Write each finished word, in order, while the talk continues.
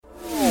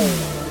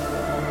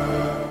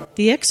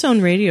The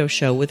X-Zone Radio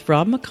Show with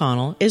Rob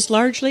McConnell is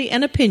largely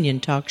an opinion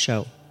talk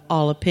show.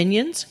 All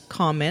opinions,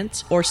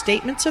 comments, or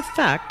statements of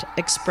fact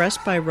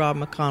expressed by Rob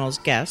McConnell's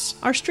guests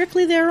are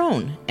strictly their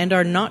own and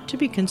are not to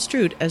be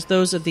construed as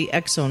those of the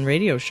X-Zone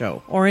Radio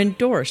Show or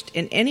endorsed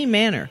in any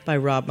manner by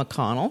Rob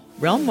McConnell,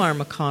 Relmar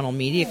McConnell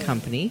Media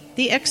Company,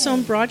 the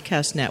X-Zone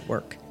Broadcast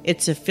Network,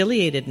 its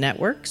affiliated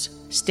networks,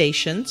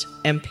 stations,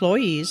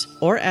 employees,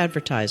 or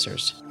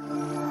advertisers.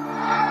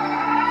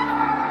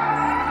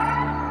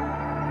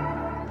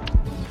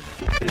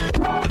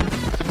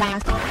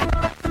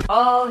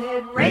 All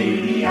Hit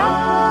Radio.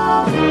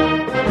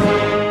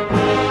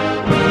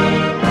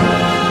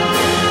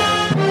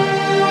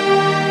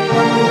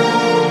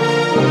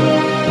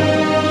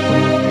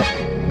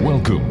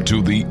 Welcome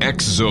to the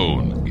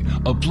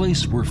X-Zone, a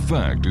place where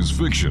fact is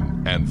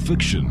fiction and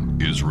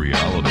fiction is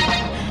reality.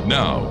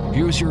 Now,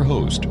 here's your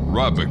host,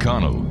 Rob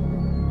McConnell.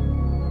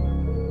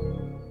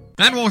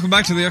 And welcome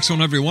back to the X-Zone,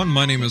 everyone.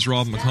 My name is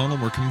Rob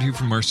McConnell. We're coming to you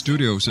from our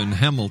studios in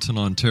Hamilton,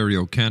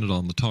 Ontario, Canada,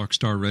 on the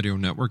Talkstar Radio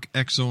Network,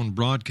 X-Zone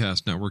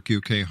Broadcast Network,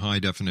 UK High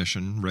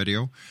Definition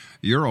Radio,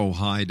 Euro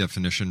High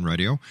Definition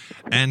Radio,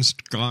 and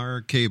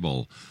Star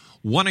Cable.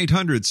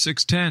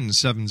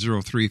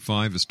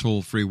 1-800-610-7035 is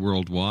toll-free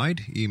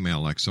worldwide.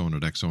 Email xzone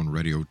at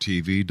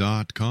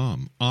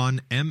xzoneradiotv.com.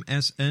 On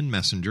MSN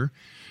Messenger,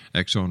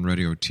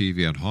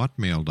 xzoneradiotv at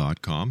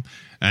hotmail.com.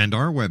 And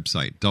our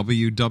website,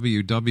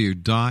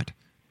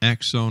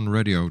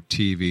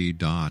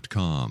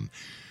 www.xzoneradiotv.com.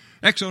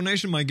 X-Zone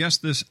Nation, my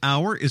guest this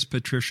hour is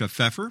Patricia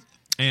Pfeffer,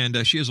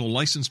 and she is a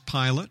licensed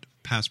pilot,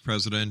 past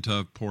president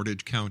of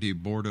Portage County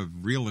Board of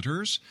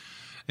Realtors,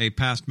 a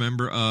past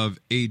member of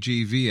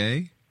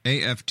AGVA,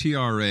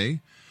 AFTRA,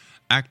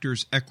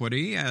 Actors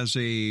Equity, as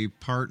a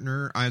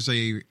partner, as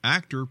a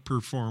actor,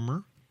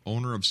 performer,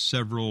 owner of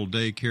several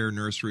daycare,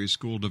 nursery,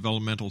 school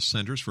developmental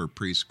centers for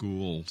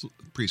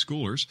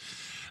preschoolers,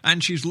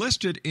 and she's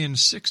listed in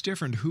 6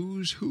 different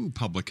Who's Who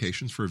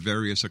publications for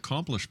various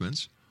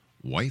accomplishments,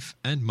 wife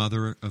and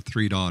mother of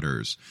 3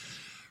 daughters.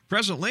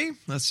 Presently,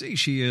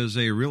 she is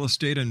a real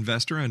estate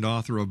investor and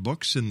author of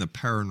books in the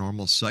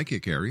paranormal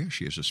psychic area.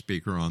 She is a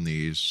speaker on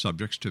these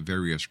subjects to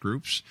various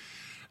groups,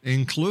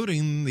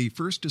 including the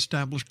first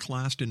established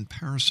class in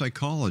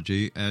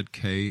parapsychology at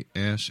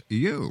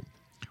KSU.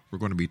 We're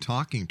going to be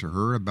talking to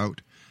her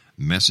about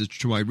Message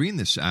to Irene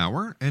this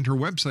hour, and her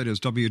website is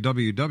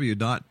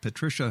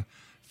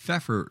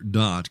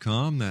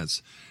www.patriciapfeffer.com.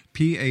 That's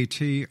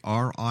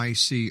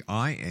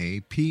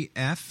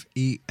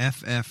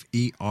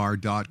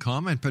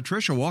PATRICIAPFEFFER.com. And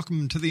Patricia,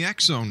 welcome to the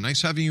X-Zone.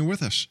 Nice having you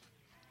with us.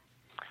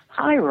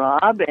 Hi,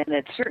 Rob, and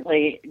it's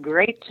certainly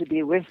great to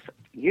be with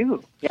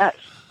you. Yes.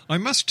 I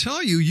must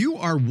tell you, you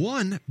are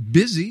one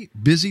busy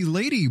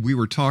lady. We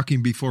were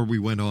talking before we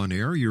went on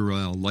air. You're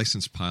a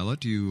licensed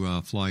pilot.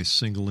 You fly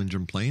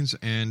single-engine planes,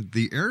 and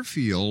the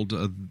airfield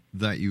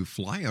that you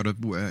fly out of,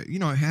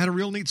 had a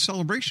real neat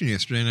celebration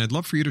yesterday, and I'd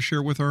love for you to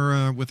share with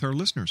our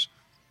listeners.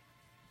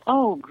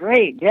 Oh,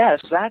 great! Yes,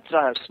 that's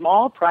a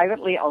small,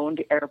 privately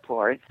owned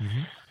airport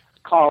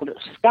called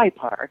Sky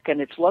Park,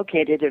 and it's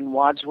located in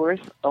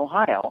Wadsworth,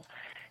 Ohio.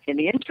 And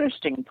the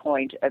interesting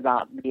point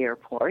about the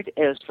airport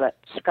is that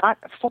Scott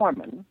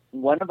Foreman,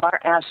 one of our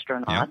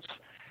astronauts,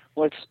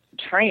 was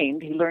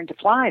trained, he learned to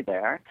fly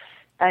there,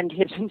 and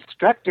his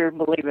instructor,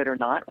 believe it or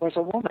not, was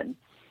a woman.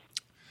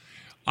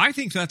 I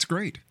think that's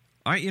great.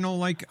 I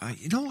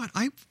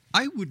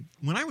would,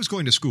 when I was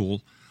going to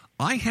school,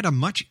 I had a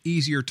much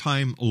easier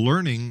time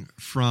learning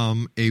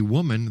from a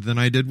woman than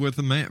I did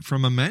with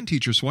from a man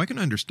teacher, so I can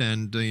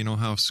understand,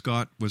 how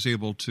Scott was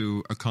able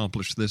to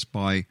accomplish this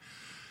by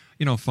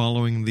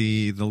following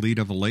the lead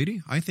of a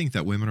lady. I think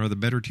that women are the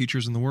better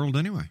teachers in the world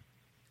anyway.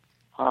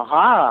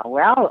 Aha.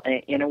 Well,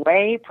 in a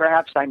way,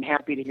 perhaps I'm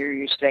happy to hear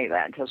you say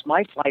that, because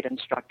my flight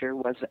instructor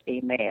was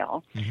a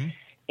male,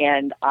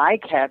 and I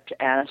kept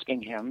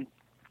asking him,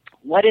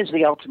 what is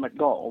the ultimate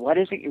goal? What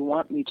is it you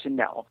want me to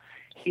know?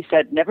 He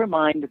said, never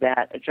mind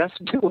that,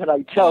 just do what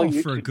I tell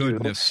you to do,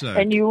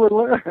 and you will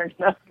learn.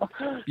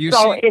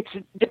 It's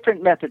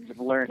different methods of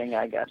learning,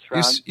 I guess,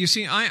 Rob. You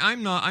see,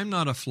 I'm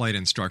not a flight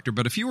instructor,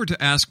 but if you were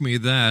to ask me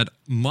that,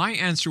 my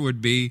answer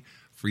would be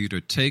for you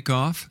to take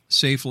off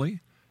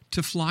safely,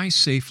 to fly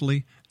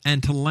safely,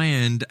 and to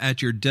land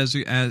at your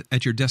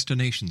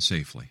destination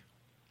safely.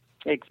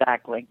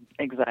 Exactly,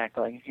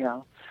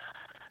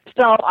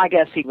 So I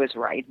guess he was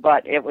right,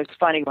 but it was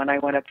funny when I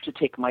went up to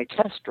take my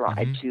test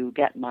ride to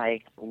get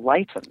my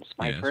license,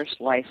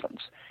 first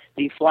license.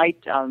 The flight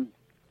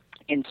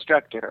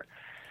instructor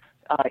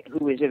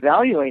who was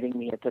evaluating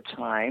me at the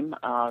time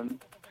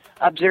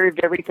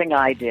observed everything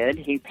I did.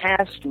 He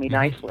passed me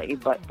nicely,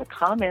 but the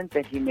comment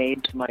that he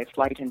made to my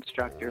flight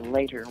instructor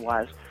later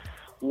was,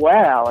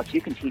 well, if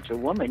you can teach a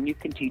woman, you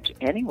can teach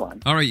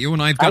anyone. All right, you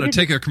and I have got to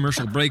take a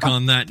commercial break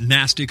on that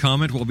nasty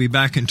comment. We'll be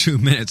back in 2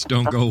 minutes.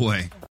 Don't go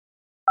away.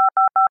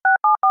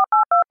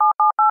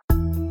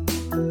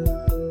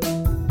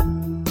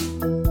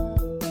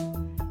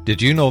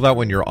 Did you know that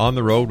when you're on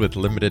the road with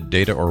limited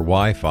data or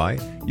Wi-Fi,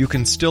 you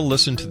can still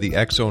listen to the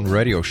X-Zone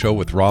Radio Show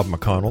with Rob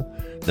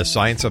McConnell, The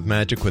Science of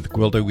Magic with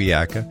Gwilda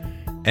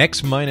Wiyaka,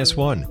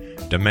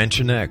 X-1,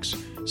 Dimension X,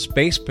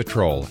 Space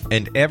Patrol,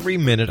 and every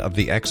minute of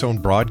the X-Zone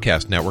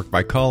Broadcast Network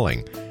by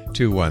calling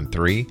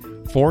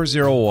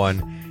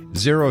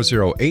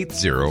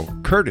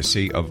 213-401-0080,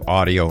 courtesy of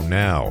Audio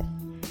Now.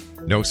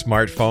 No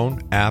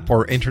smartphone, app,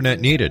 or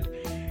internet needed.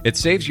 It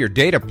saves your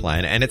data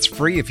plan, and it's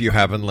free if you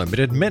have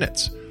unlimited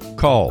minutes.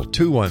 Call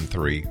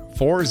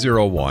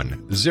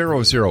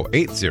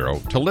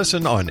 213-401-0080 to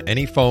listen on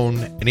any phone,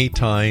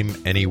 anytime,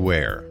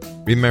 anywhere.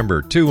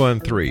 Remember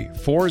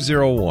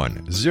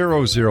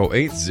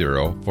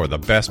 213-401-0080 for the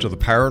best of the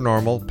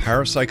paranormal,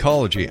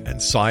 parapsychology, and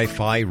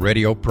sci-fi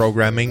radio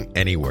programming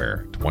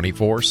anywhere,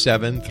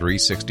 24/7,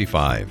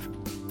 365.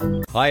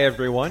 Hi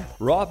everyone,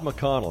 Rob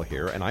McConnell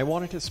here, and I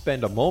wanted to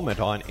spend a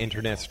moment on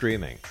internet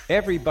streaming.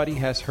 Everybody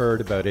has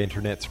heard about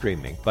internet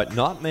streaming, but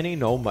not many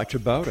know much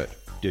about it.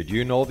 Did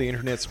you know the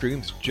internet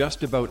streams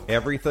just about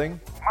everything?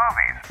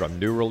 Movies. From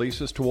new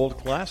releases to old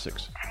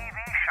classics. TV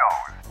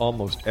shows.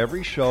 Almost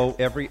every show,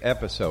 every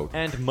episode,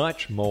 and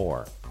much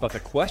more. But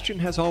the question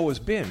has always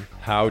been,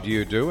 how do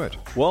you do it?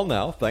 Well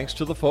now, thanks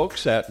to the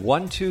folks at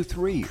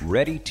 123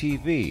 Ready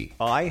TV,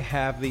 I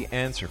have the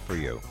answer for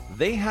you.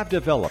 They have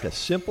developed a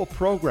simple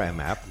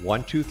program app,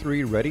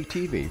 123 Ready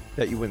TV,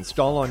 that you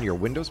install on your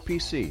Windows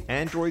PC,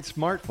 Android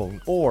smartphone,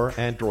 or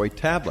Android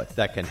tablet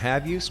that can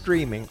have you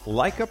streaming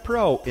like a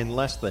pro in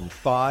less than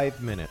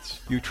 5 minutes.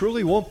 You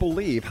truly won't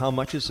believe how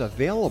much is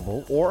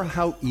available or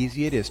how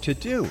easy it is to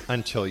do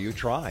until you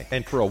try.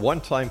 And for a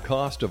one-time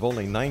cost of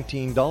only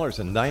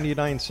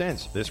 $19.99,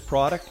 this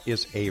product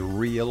is a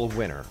real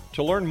winner.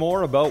 To learn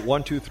more about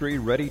 123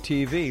 Ready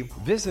TV,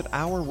 visit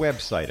our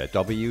website at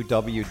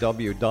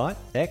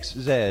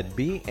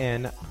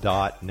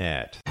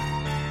www.xzbn.net.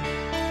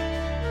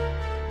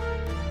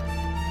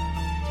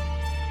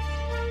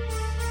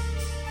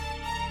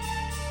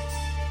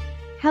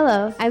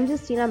 Hello, I'm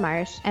Justina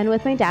Marsh, and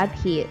with my dad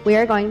Pete, we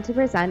are going to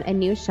present a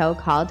new show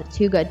called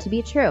Too Good to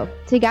Be True.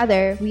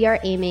 Together, we are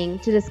aiming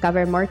to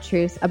discover more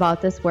truths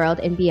about this world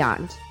and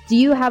beyond. Do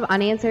you have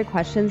unanswered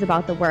questions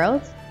about the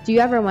world? Do you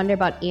ever wonder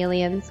about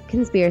aliens,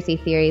 conspiracy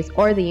theories,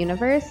 or the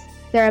universe?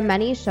 There are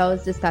many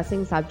shows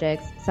discussing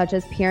subjects such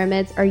as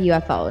pyramids or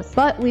UFOs,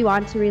 but we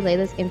want to relay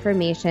this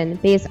information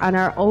based on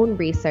our own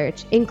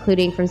research,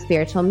 including from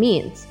spiritual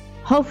means.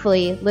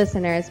 Hopefully,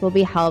 listeners will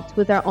be helped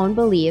with their own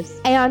beliefs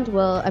and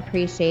will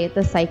appreciate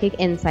the psychic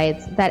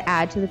insights that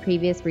add to the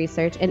previous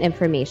research and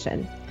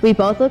information. We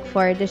both look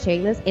forward to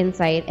sharing this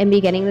insight and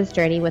beginning this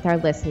journey with our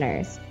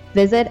listeners.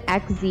 Visit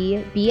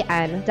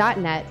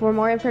xzbn.net for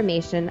more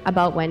information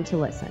about when to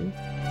listen.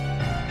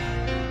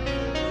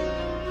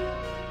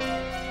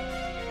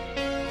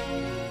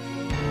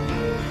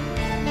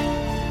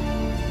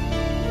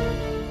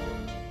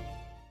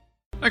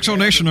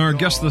 Exonation, our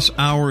guest this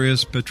hour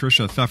is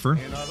Patricia Pfeffer.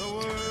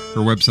 Her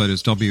website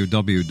is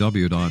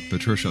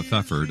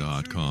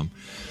www.patriciapfeffer.com.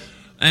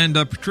 And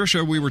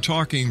Patricia, we were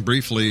talking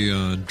briefly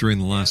during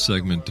the last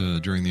segment,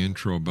 during the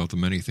intro, about the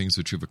many things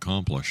that you've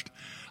accomplished.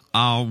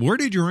 Where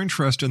did your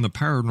interest in the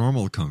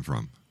paranormal come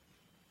from?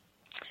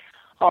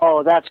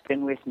 Oh, that's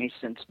been with me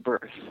since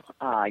birth.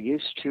 I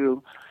used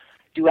to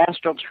do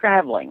astral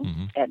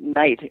traveling at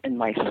night in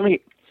my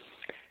sleep.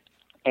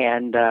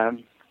 And I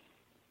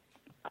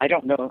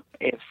don't know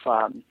if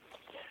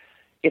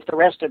the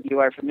rest of you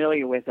are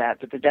familiar with that,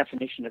 but the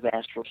definition of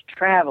astral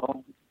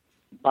travel,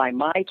 by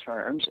my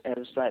terms,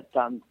 is that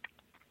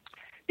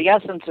the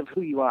essence of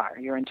who you are,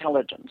 your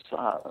intelligence,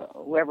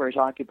 whoever is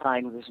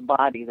occupying this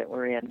body that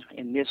we're in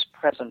this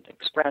present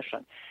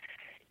expression,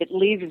 it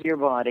leaves your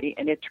body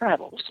and it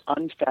travels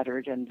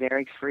unfettered and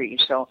very free.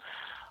 So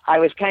I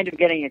was kind of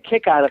getting a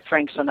kick out of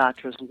Frank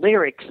Sinatra's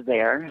lyrics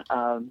there.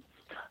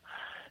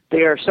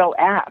 They are so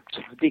apt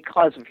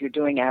because if you're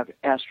doing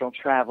astral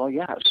travel,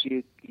 yes,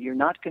 you're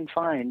not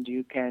confined.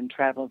 You can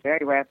travel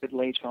very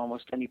rapidly to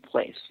almost any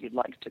place you'd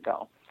like to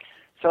go.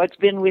 So it's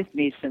been with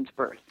me since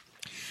birth.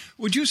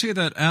 Would you say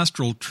that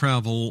astral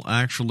travel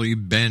actually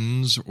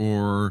bends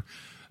or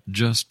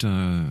just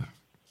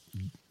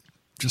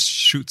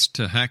shoots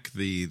to heck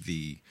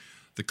the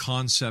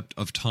concept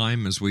of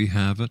time as we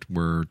have it,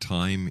 where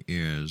time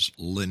is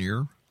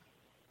linear?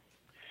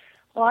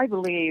 Well, I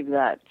believe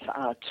that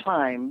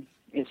time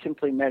is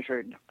simply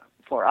measured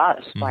for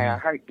us by our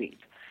heartbeat.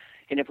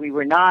 And if we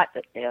were not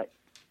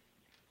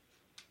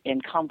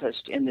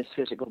encompassed in this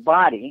physical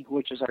body,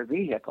 which is our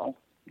vehicle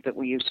that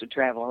we use to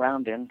travel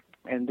around in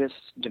this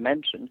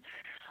dimension,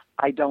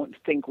 I don't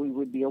think we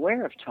would be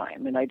aware of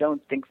time, and I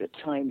don't think that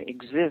time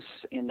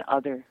exists in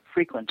other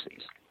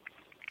frequencies.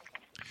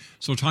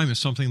 So time is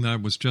something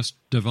that was just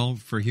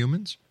developed for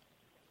humans?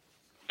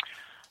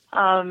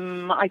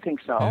 I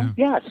think so,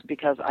 yes,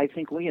 because I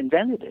think we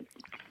invented it.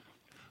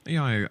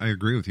 Yeah, I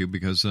agree with you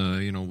because,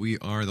 we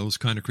are those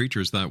kind of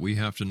creatures that we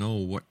have to know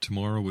what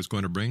tomorrow is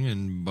going to bring,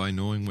 and by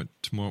knowing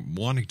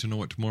wanting to know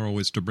what tomorrow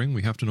is to bring,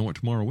 we have to know what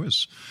tomorrow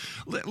is.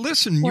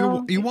 Listen,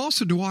 you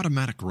also do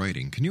automatic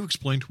writing. Can you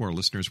explain to our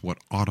listeners what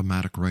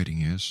automatic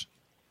writing is?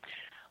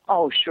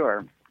 Oh,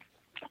 sure.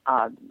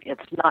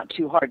 It's not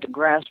too hard to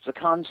grasp the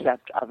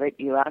concept of it.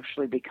 You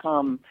actually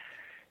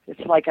it's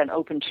like an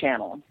open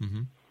channel.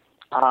 Mm-hmm.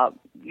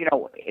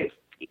 If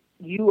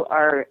you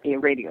are a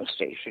radio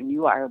station,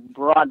 you are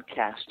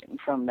broadcasting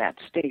from that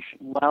station.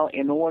 Well,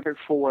 in order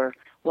for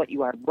what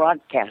you are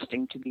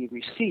broadcasting to be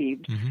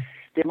received, mm-hmm.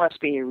 there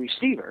must be a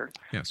receiver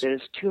Yes. that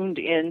is tuned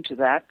into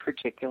that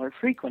particular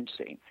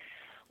frequency.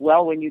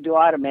 Well, when you do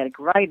automatic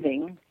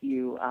writing,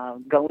 you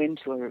go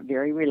into a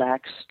very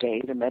relaxed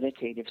state, a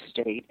meditative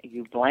state.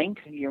 You blank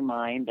your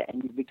mind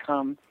and you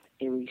become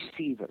a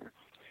receiver.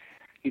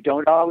 You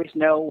don't always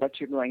know what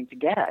you're going to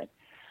get,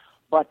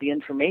 but the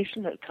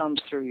information that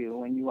comes through you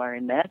when you are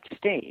in that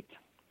state,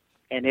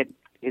 and it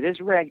is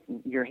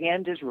your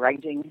hand is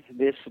writing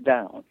this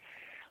down,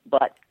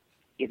 but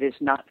it is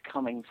not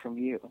coming from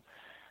you.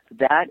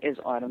 That is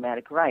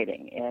automatic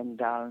writing,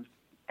 and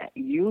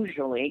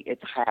usually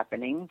it's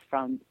happening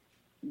from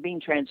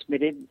being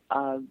transmitted,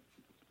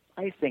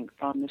 I think,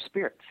 from the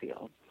spirit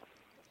field.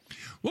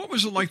 What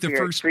was it like the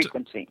first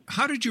frequency?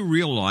 How did you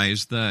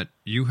realize that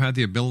you had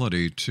the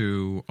ability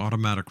to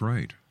automatic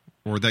write,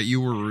 or that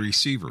you were a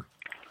receiver?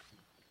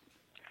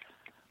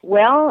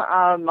 Well,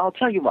 I'll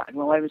tell you what.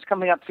 Well, I was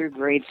coming up through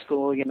grade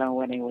school, when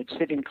I would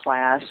sit in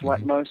class, mm-hmm.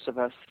 what most of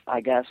us, I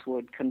guess,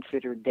 would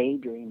consider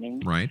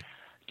daydreaming. Right.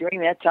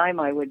 During that time,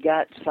 I would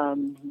get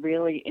some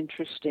really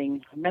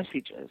interesting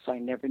messages. I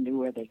never knew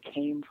where they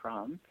came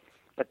from,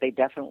 but they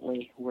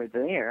definitely were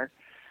there.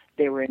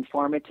 They were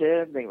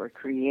informative, they were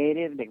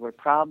creative, they were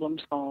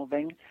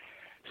problem-solving.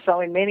 So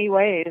in many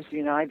ways,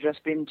 I've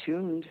just been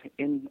tuned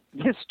in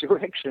this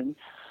direction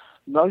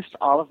most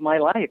all of my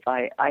life.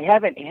 I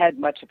haven't had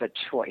much of a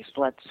choice.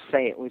 Let's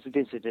say it was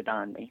visited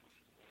on me.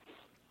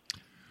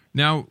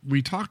 Now,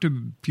 we talked a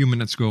few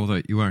minutes ago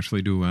that you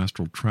actually do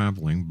astral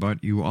traveling,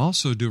 but you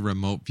also do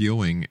remote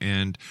viewing.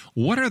 And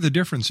what are the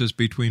differences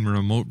between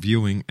remote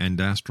viewing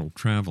and astral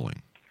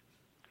traveling?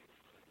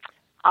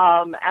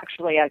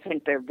 Actually, I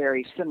think they're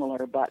very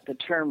similar, but the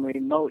term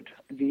remote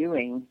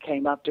viewing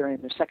came up during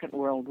the Second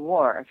World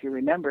War. If you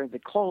remember the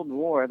Cold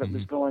War that mm-hmm.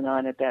 was going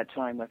on at that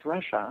time with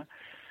Russia,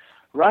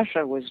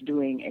 Russia was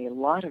doing a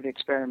lot of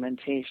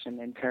experimentation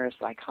in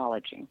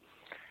parapsychology.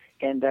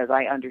 And as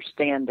I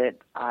understand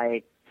it,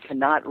 I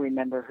cannot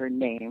remember her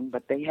name,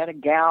 but they had a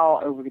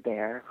gal over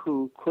there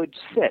who could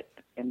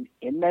sit in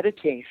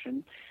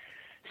meditation,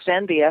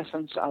 send the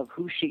essence of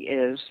who she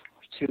is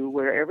to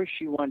wherever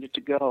she wanted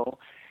to go.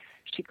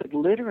 She could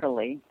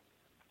literally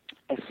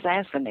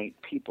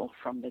assassinate people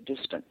from the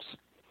distance.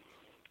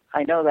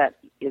 I know that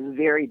is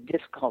very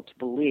difficult to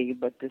believe,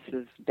 but this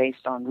is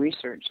based on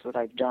research that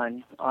I've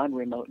done on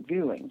remote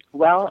viewing.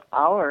 Well,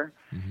 our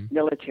mm-hmm.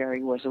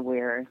 military was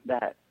aware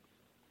that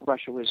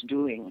Russia was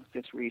doing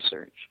this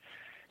research.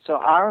 So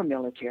our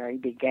military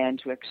began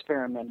to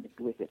experiment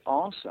with it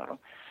also.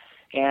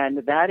 And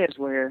that is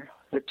where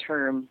the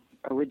term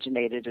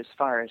originated as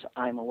far as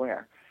I'm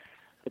aware,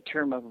 the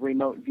term of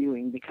remote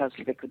viewing, because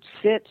they could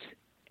sit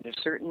in a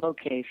certain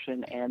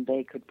location and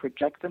they could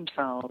project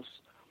themselves,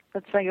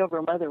 let's say,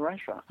 over Mother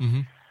Russia,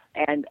 mm-hmm.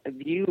 and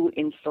view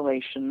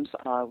installations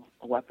of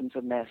weapons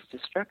of mass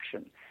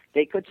destruction.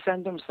 They could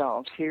send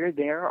themselves here,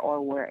 there,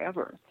 or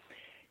wherever.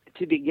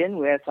 To begin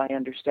with, I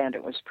understand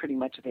it was pretty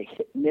much of a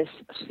hit-miss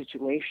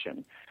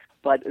situation.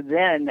 But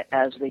then,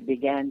 as they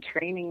began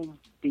training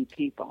the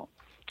people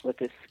with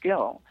this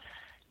skill,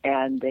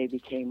 and they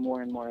became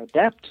more and more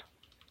adept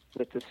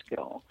with the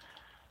skill,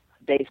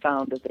 they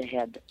found that they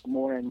had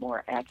more and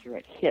more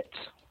accurate hits.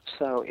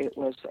 So it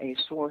was a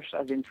source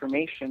of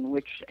information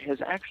which has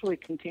actually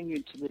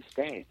continued to this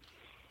day.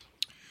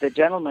 The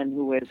gentleman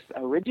who has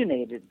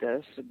originated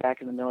this back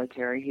in the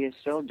military, he is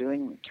still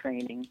doing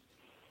training,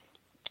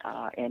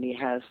 and he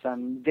has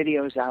some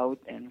videos out,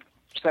 and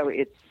so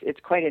it's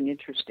quite an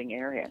interesting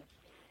area.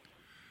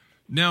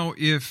 Now,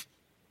 if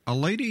a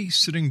lady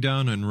sitting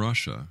down in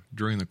Russia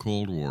during the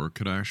Cold War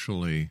could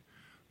actually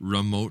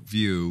remote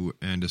view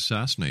and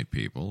assassinate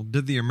people,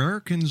 did the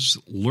Americans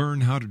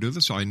learn how to do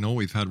this? I know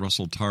we've had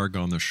Russell Targ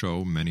on the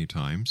show many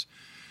times,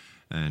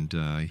 and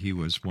he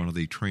was one of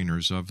the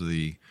trainers of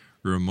the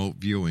remote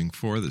viewing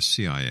for the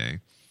CIA.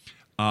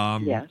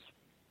 Yes.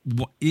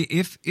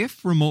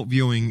 If remote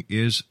viewing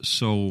is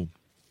so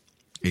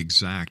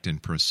exact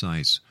and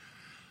precise,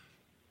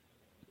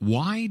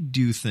 why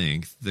do you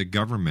think the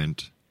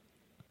government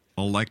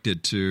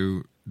elected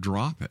to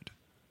drop it?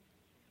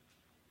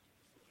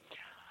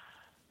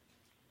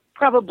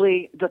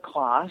 Probably the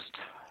cost,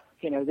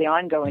 the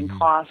ongoing mm-hmm.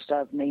 cost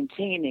of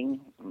maintaining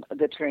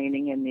the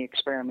training and the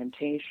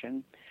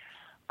experimentation.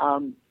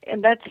 And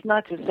that's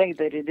not to say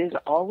that it is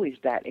always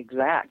that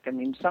exact. I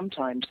mean,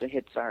 sometimes the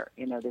hits are,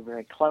 they're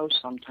very close.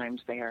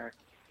 Sometimes they are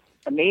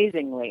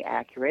amazingly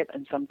accurate,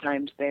 and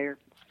sometimes they're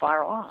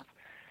far off.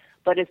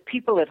 But if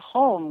people at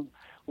home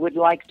would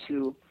like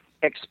to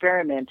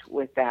experiment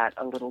with that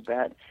a little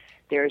bit,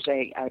 there's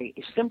a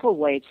simple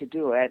way to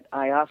do it.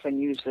 I often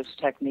use this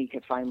technique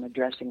if I'm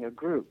addressing a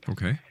group.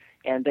 Okay.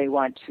 And they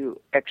want to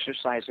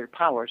exercise their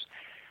powers.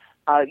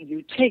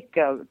 You take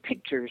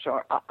pictures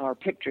or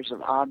pictures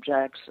of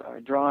objects or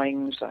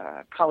drawings,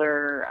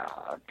 color,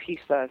 a piece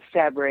of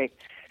fabric.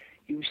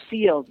 You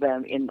seal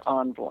them in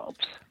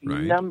envelopes. You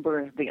Right.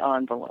 number the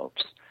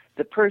envelopes.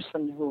 The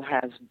person who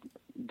has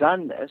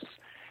done this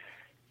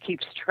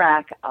keeps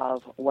track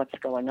of what's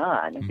going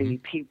on. Mm-hmm. The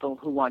people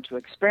who want to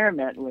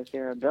experiment with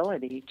their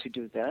ability to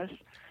do this,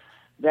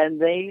 then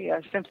they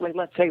simply,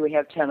 let's say we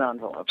have 10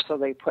 envelopes, so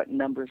they put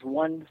numbers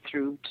 1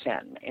 through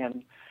 10.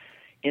 And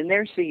in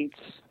their seats,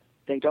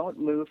 they don't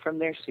move from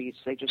their seats.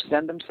 They just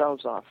send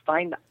themselves off.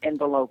 Find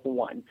envelope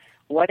 1.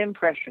 What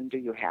impression do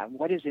you have?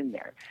 What is in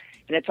there?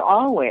 And it's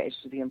always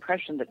the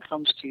impression that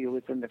comes to you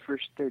within the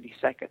first 30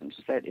 seconds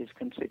that is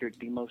considered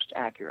the most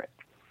accurate.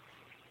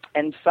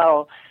 And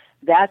so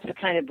that's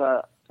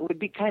would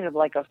be kind of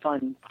like a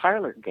fun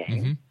parlor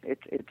game. Mm-hmm.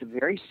 It's a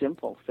very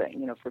simple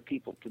thing, for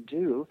people to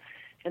do,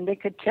 and they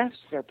could test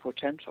their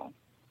potential.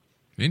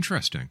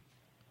 Interesting.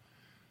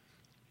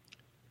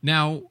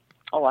 Now,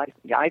 oh,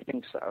 I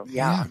think so.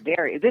 Yeah,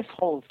 very. This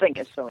whole thing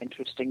is so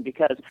interesting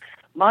because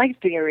my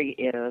theory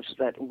is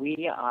that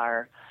we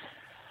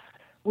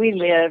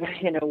live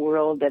in a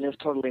world that is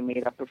totally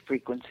made up of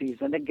frequencies.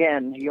 And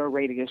again, your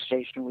radio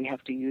station, we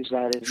have to use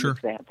that as Sure. an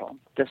example.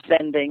 The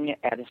sending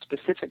at a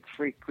specific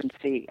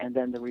frequency and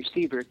then the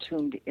receiver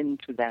tuned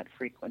into that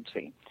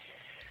frequency.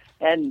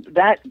 And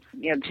that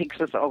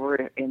takes us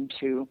over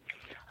into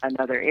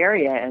another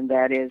area, and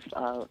that is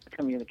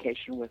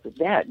communication with the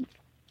dead.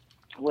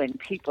 When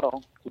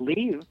people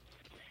leave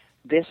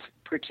this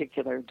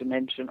particular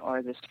dimension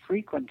or this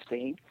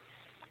frequency,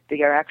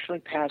 they are actually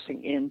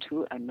passing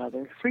into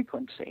another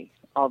frequency.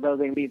 Although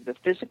they leave the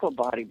physical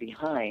body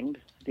behind,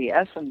 the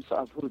essence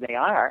of who they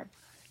are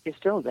is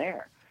still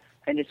there,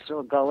 and it's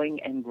still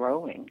going and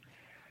growing.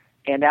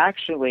 And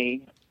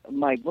actually,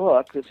 my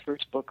book, this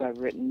first book I've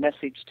written,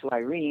 Message to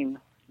Irene,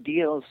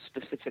 deals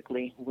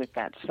specifically with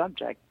that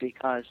subject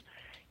because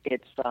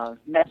it's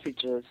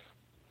messages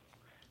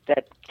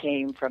that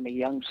came from a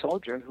young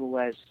soldier who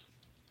was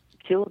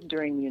killed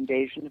during the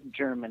invasion of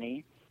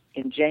Germany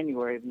in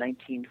January of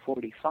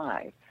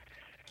 1945.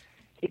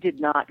 He did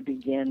not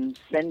begin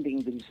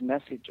sending these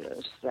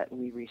messages that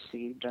we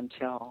received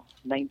until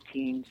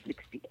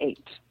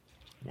 1968.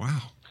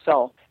 wow.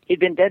 So he'd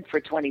been dead for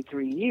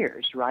 23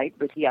 years, right?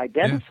 But he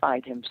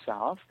identified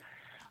himself.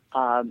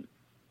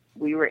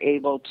 We were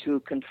able to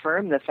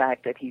confirm the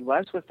fact that he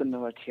was with the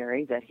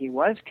military, that he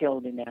was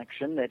killed in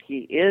action, that he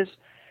is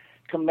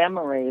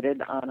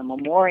commemorated on a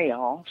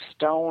memorial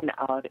stone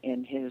out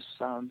in his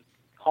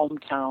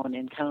hometown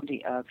and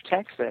county of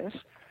Texas.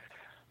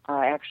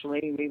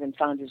 Actually, we even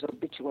found his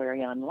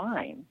obituary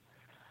online.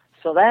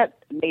 So that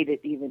made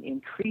it even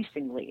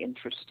increasingly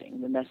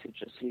interesting, the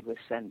messages he was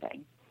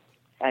sending.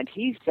 And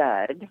he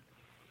said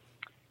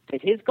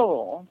that his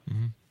goal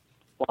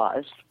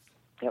was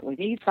that when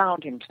he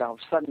found himself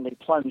suddenly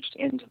plunged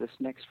into this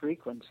next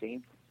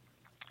frequency,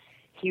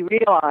 he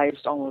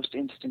realized almost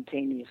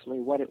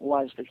instantaneously what it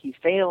was that he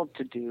failed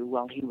to do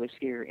while he was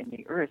here in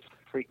the Earth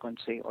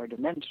frequency or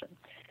dimension.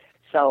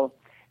 So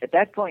at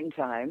that point in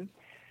time,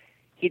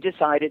 he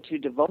decided to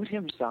devote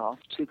himself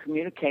to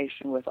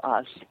communication with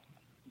us,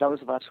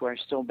 those of us who are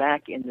still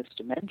back in this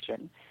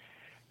dimension,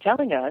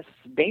 telling us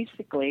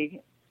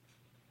basically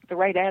the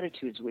right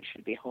attitudes we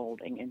should be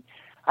holding. And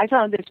I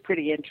found this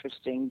pretty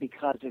interesting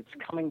because it's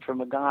coming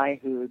from a guy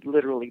who'd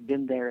literally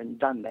been there and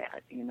done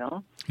that,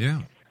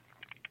 Yeah.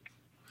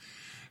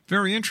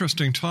 Very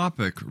interesting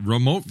topic.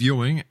 Remote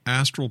viewing,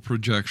 astral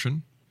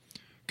projection,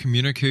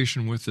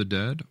 communication with the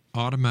dead,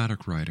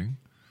 automatic writing.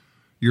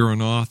 You're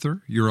an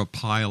author, you're a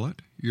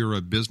pilot, you're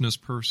a business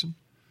person,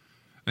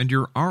 and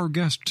you're our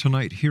guest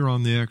tonight here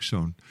on the X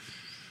Zone.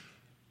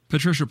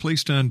 Patricia,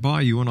 please stand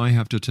by. You and I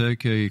have to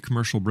take a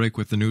commercial break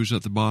with the news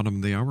at the bottom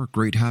of the hour.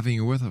 Great having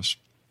you with us.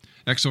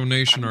 X Zone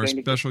Nation, our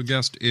special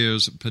guest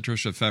is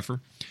Patricia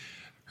Pfeffer.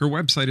 Her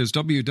website is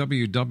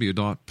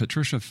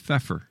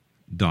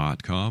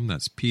www.patriciapfeffer.com.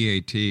 That's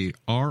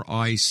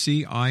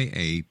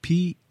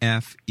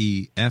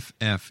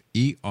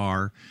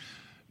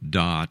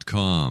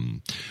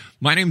PatriciaPfeffer.com.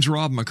 My name's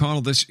Rob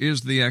McConnell. This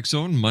is the X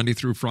Zone, Monday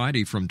through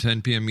Friday from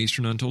 10 p.m.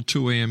 Eastern until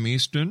 2 a.m.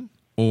 Eastern.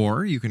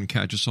 Or you can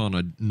catch us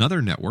on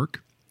another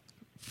network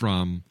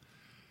from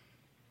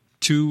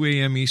 2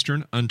 a.m.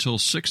 Eastern until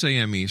 6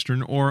 a.m.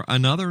 Eastern, or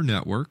another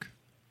network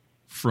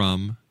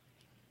from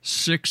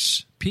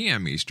 6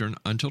 p.m. Eastern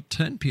until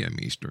 10 p.m.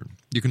 Eastern.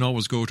 You can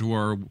always go to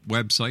our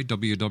website,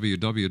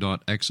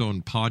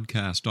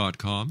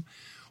 www.xzonepodcast.com,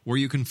 where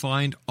you can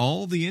find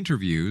all the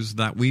interviews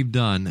that we've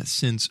done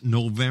since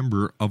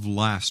November of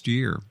last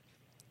year.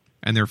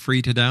 And they're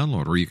free to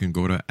download, or you can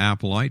go to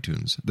Apple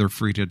iTunes. They're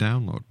free to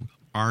download.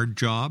 Our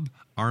job,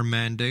 our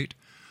mandate,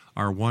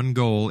 our one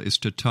goal is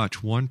to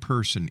touch one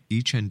person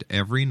each and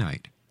every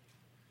night,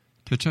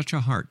 to touch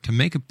a heart, to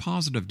make a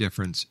positive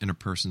difference in a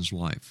person's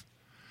life.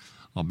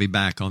 I'll be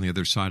back on the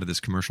other side of this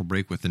commercial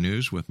break with the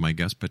news with my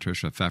guest,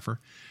 Patricia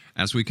Pfeffer,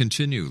 as we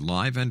continue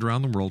live and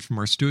around the world from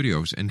our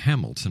studios in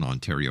Hamilton,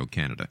 Ontario,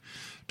 Canada.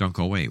 Don't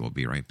go away. We'll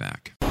be right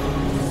back.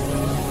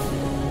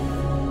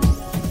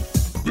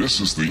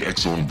 This is the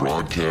X-Zone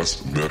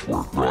Broadcast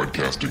Network,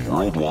 broadcasting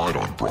worldwide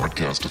on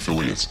broadcast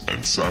affiliates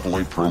and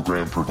satellite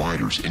program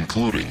providers,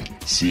 including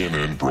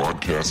CNN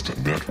Broadcast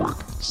Network,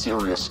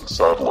 Sirius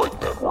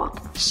Satellite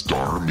Network,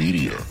 Star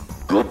Media,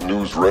 Good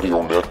News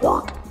Radio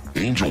Network,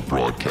 Angel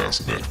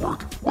Broadcast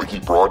Network, Wiki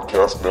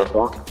Broadcast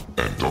Network,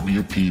 and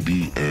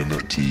WPBN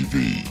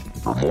TV.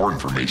 For more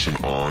information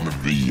on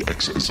the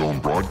X-Zone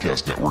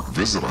Broadcast Network,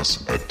 visit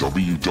us at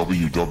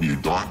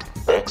www.xzbn.net.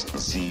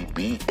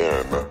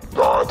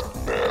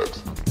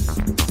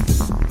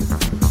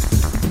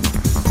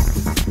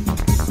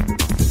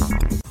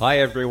 Hi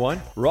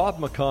everyone, Rob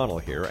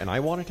McConnell here, and I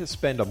wanted to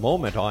spend a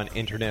moment on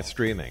internet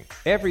streaming.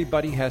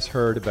 Everybody has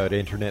heard about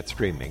internet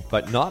streaming,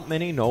 but not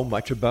many know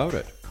much about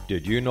it.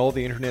 Did you know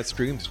the internet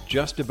streams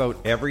just about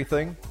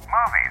everything?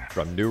 Movies.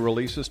 From new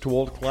releases to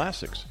old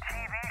classics.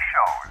 TV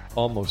shows.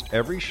 Almost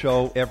every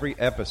show, every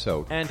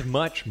episode, and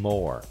much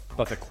more.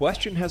 But the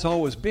question has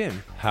always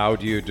been, how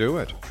do you do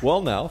it?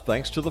 Well now,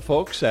 thanks to the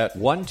folks at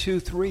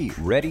 123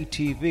 Ready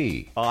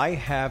TV, I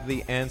have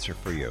the answer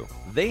for you.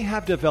 They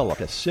have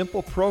developed a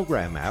simple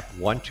program app,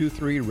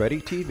 123 Ready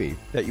TV,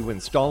 that you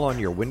install on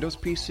your Windows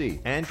PC,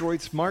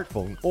 Android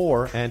smartphone,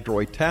 or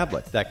Android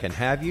tablet that can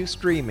have you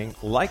streaming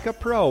like a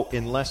pro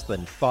in less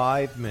than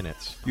 5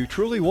 minutes. You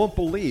truly won't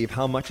believe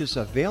how much is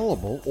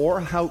available or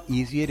how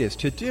easy it is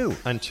to do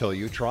until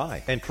you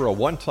try. And for a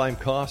one-time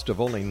cost of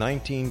only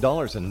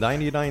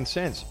 $19.99,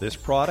 this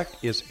product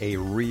is a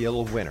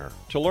real winner.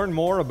 To learn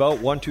more about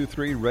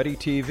 123 Ready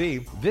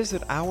TV,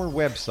 visit our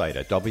website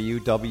at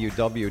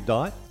www.xzbn.net.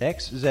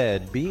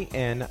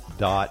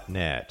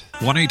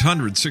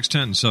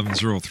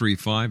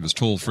 1-800-610-7035 is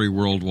toll-free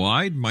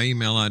worldwide. My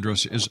email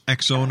address is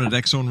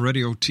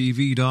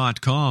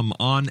xzone@xzoneradiotv.com.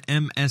 On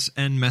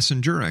MSN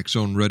Messenger,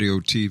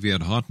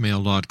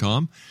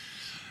 xzoneradiotv@hotmail.com.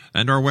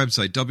 And our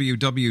website,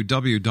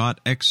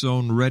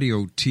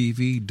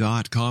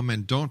 www.xzoneradiotv.com.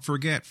 And don't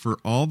forget, for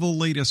all the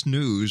latest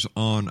news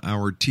on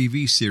our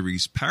TV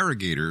series,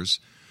 Paragators,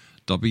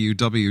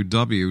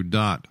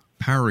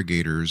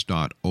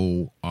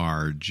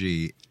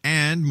 www.paragators.org.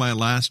 And my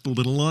last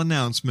little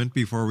announcement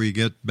before we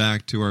get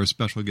back to our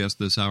special guest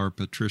this hour,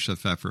 Patricia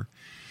Pfeffer.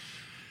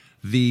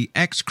 The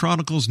X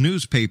Chronicles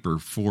newspaper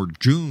for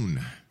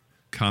June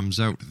comes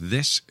out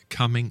this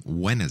coming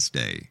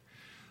Wednesday.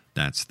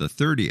 That's the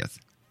 30th.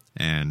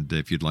 And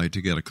if you'd like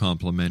to get a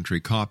complimentary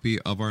copy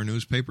of our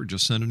newspaper,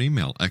 just send an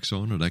email,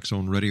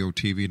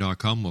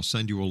 xzone@xzoneradiotv.com. We'll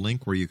send you a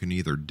link where you can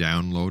either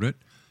download it,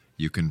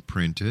 you can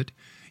print it,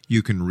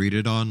 you can read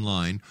it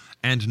online,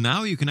 and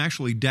now you can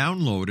actually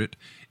download it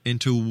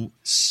into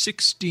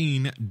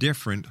 16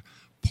 different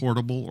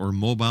portable or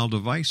mobile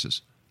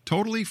devices.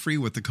 Totally free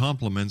with the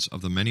compliments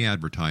of the many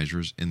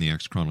advertisers in the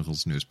X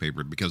Chronicles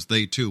newspaper, because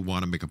they too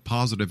want to make a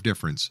positive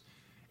difference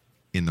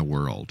in the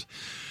world.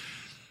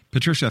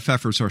 Patricia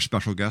Pfeffer is our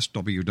special guest,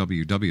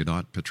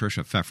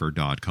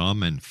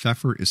 www.patriciapfeffer.com, and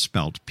Pfeffer is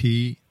spelled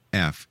Pfeffer.com.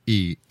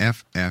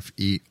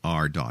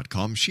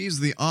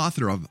 She's the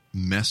author of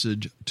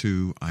Message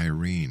to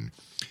Irene.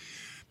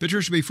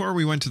 Patricia, before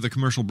we went to the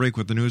commercial break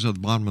with the news at the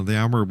bottom of the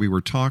hour, we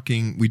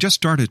just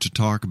started to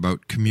talk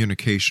about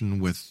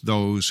communication with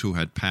those who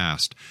had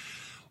passed.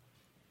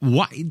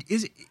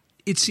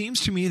 It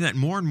seems to me that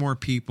more and more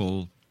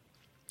people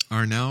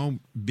are now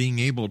being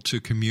able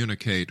to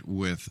communicate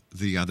with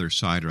the other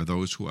side, or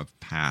those who have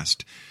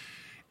passed.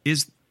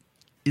 Is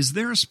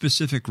there a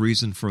specific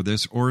reason for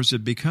this, or is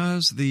it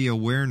because the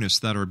awareness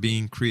that is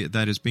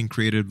being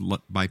created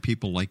by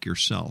people like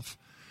yourself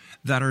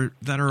that are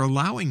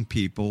allowing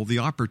people the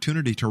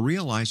opportunity to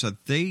realize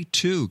that they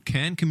too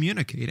can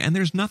communicate, and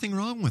there's nothing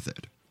wrong with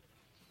it?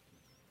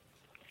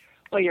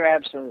 Well, you're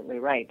absolutely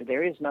right.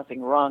 There is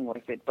nothing wrong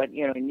with it, but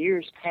in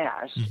years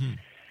past,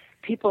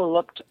 people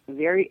looked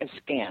very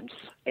askance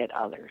at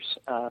others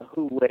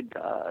who would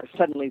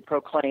suddenly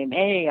proclaim,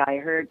 "Hey, I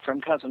heard from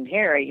Cousin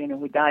Harry,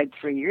 who died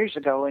 3 years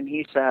ago, and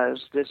he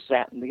says this,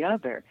 that, and the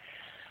other."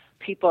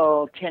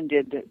 People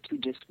tended to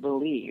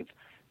disbelieve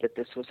that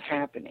this was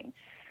happening.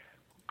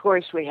 Of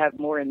course, we have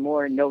more and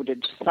more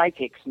noted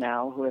psychics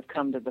now who have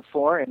come to the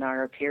fore and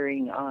are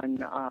appearing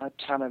on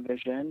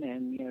television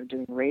and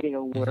doing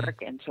radio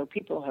work, and so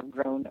people have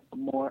grown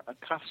more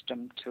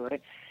accustomed to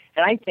it.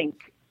 And I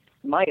think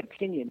my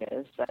opinion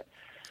is that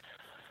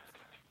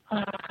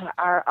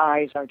our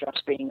eyes are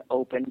just being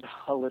opened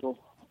a little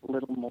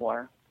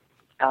more.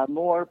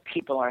 More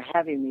people are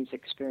having these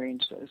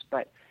experiences,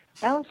 but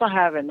I also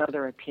have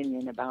another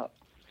opinion about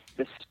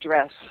the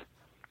stress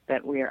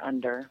that we are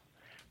under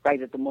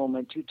right at the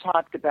moment. You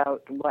talked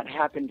about what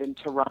happened in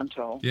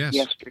Toronto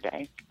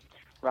yesterday,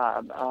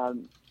 Rob.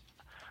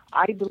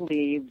 I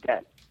believe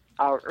that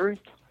our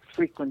Earth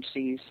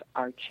frequencies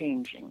are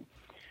changing.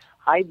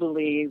 I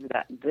believe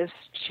that this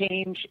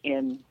change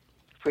in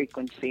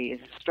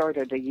frequency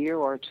started a year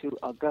or two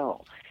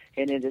ago,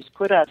 and it has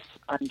put us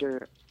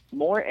under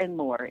more and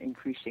more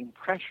increasing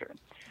pressure.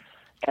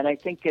 And I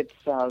think it's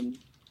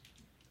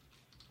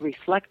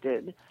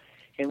reflected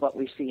in what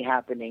we see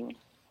happening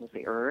with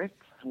the earth,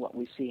 and what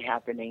we see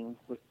happening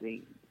with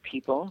the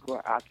people who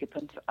are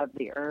occupants of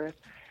the earth.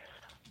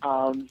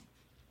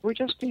 We're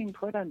just being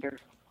put under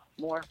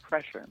more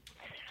pressure.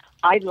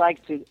 I'd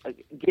like to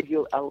give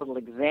you a little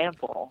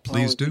example.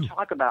 Please do. We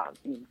talk about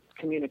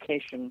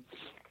communication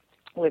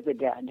with the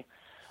dead.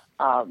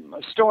 A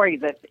story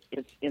that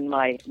is in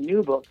my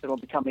new book that will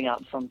be coming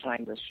out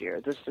sometime this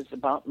year. This is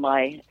about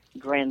my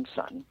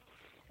grandson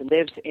who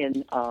lives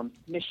in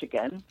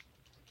Michigan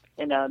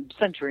in a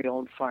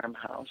century-old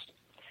farmhouse.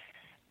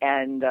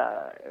 And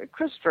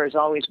Christopher has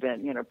always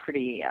been,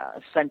 pretty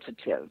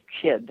sensitive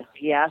kid.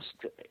 He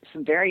asked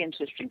some very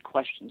interesting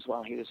questions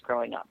while he was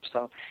growing up.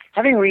 So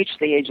having reached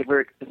the age of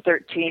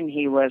 13,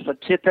 he was a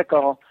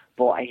typical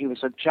boy. He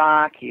was a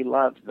jock. He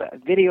loved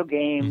video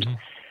games.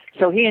 Mm-hmm.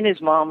 So he and his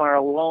mom are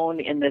alone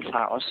in this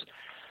house.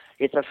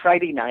 It's a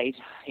Friday night,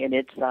 and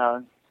it's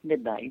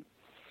midnight.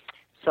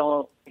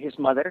 So his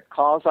mother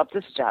calls up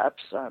the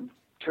steps,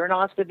 turn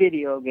off the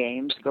video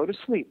games, go to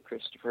sleep,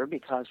 Christopher,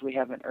 because we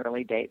have an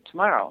early date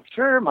tomorrow.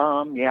 Sure,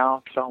 Mom, yeah.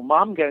 So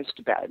Mom goes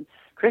to bed.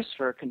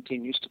 Christopher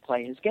continues to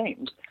play his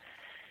games.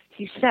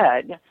 He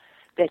said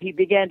that he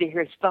began to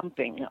hear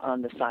thumping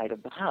on the side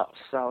of the house.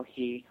 So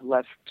he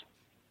left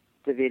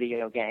the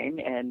video game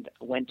and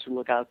went to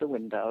look out the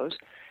windows.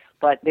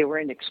 But they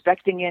weren't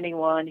expecting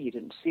anyone. He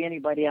didn't see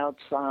anybody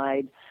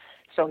outside.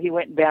 So he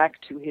went back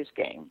to his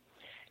game.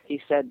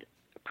 He said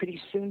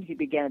pretty soon he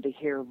began to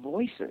hear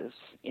voices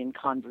in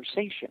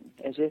conversation,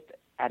 as if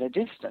at a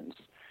distance.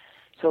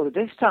 So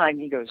this time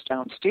he goes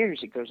downstairs.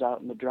 He goes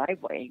out in the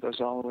driveway. He goes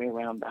all the way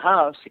around the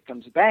house. He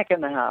comes back in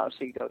the house.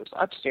 He goes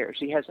upstairs.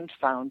 He hasn't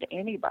found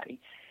anybody.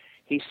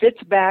 He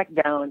sits back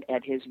down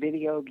at his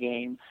video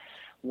game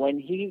when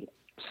he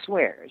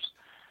swears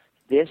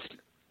this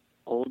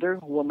older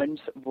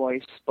woman's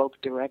voice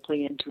spoke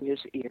directly into his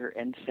ear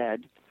and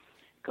said,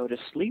 "Go to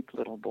sleep,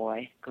 little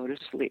boy, go to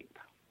sleep."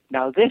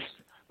 Now this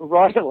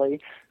royally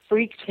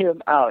freaked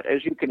him out,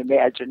 as you can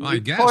imagine.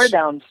 He tore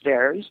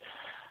downstairs,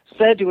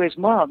 said to his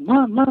mom,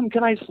 Mom,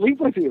 can I sleep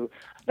with you?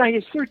 Now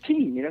he's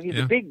 13, he's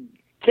a big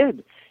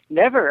kid.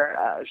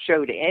 Never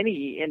showed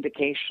any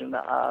indication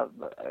of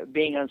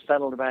being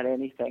unsettled about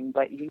anything,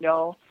 but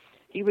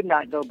he would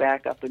not go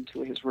back up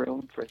into his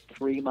room for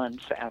 3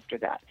 months after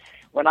that.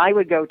 When I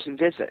would go to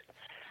visit,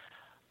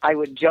 I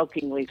would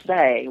jokingly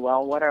say,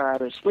 well, what are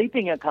our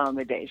sleeping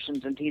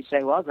accommodations? And he'd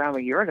say, well, Grandma,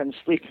 you're going to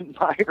sleep in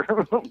my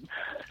room.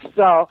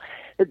 So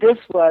this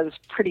was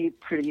pretty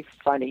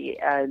funny.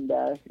 And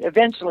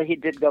eventually he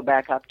did go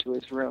back up to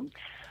his room.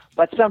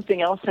 But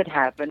something else had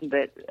happened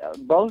that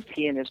both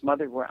he and his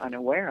mother were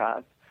unaware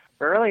of.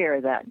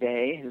 Earlier that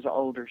day, his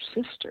older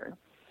sister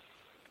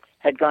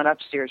had gone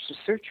upstairs to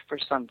search for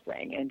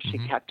something, and she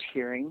kept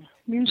hearing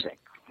music.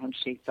 And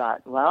she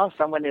thought, well,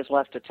 someone has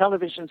left a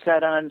television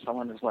set on,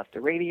 someone has left the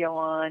radio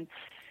on.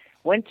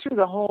 Went through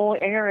the whole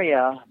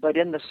area, but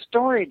in the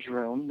storage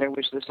room, there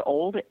was this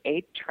old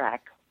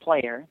 8-track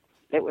player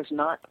that was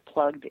not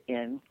plugged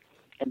in,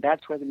 and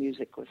that's where the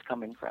music was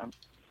coming from.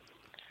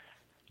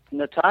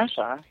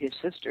 Natasha, his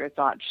sister,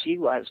 thought she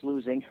was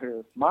losing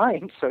her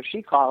mind, so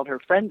she called her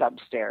friend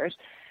upstairs.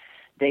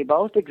 They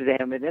both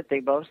examined it. They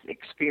both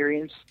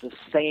experienced the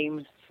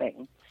same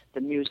thing. The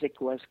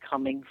music was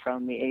coming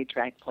from the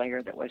 8-track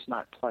player that was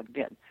not plugged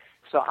in.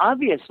 So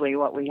obviously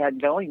what we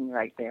had going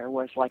right there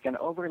was like an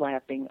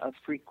overlapping of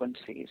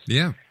frequencies.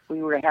 Yeah.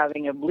 We were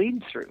having a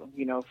bleed through,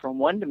 from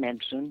one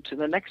dimension to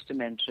the next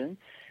dimension.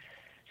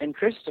 And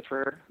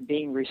Christopher,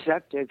 being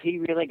receptive, he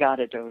really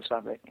got a dose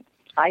of it.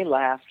 I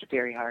laughed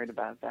very hard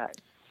about that.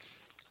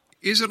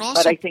 Is it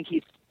also... But I think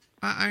he's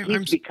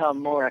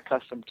become more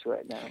accustomed to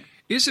it now.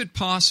 Is it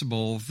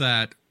possible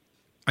that...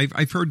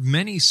 I've heard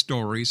many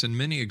stories and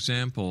many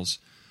examples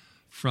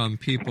from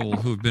people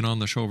who have been on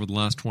the show over the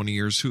last 20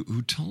 years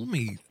who told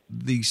me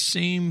the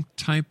same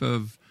type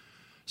of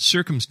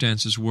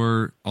circumstances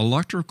where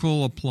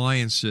electrical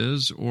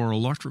appliances or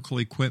electrical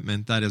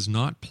equipment that is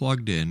not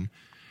plugged in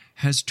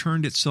has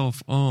turned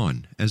itself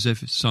on, as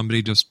if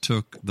somebody just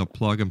took the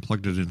plug and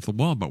plugged it into the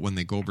wall. But when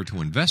they go over to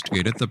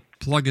investigate it, the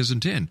plug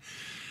isn't in.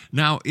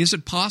 Now, is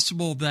it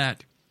possible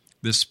that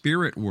the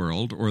spirit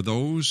world, or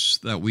those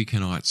that we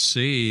cannot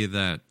see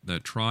that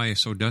try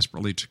so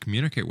desperately to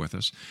communicate with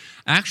us,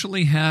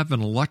 actually have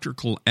an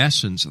electrical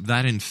essence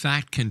that in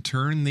fact can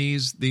turn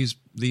these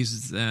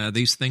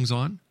things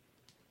on?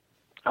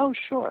 Oh,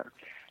 sure.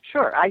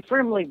 I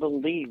firmly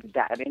believe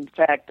that. In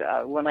fact,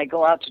 when I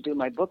go out to do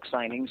my book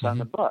signings on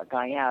the book,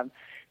 I have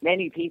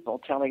many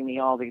people telling me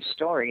all these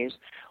stories.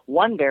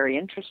 One very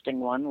interesting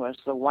one was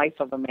the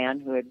wife of a man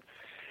who had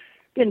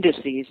been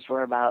deceased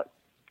for about,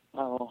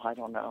 I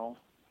don't know,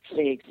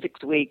 say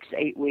 6 weeks,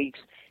 8 weeks.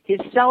 His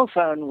cell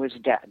phone was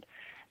dead.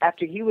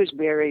 After he was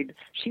buried,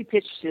 she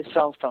pitched his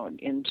cell phone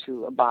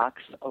into a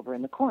box over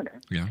in the corner.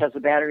 Yeah. Because the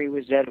battery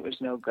was dead, it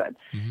was no good.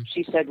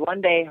 She said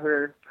one day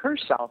her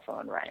cell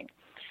phone rang.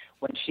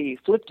 When she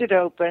flipped it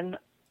open,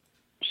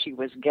 she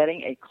was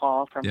getting a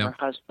call from Yep. her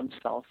husband's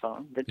cell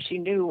phone that she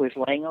knew was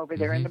laying over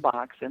there in the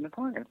box in the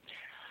corner.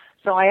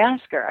 So I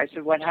asked her, I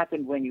said, what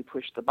happened when you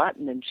pushed the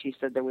button? And she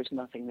said there was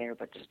nothing there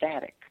but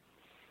static.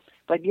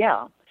 But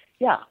yeah,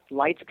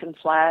 lights can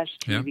flash,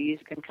 Yep.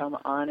 TVs can come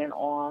on and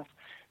off.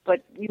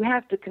 But you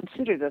have to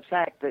consider the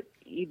fact that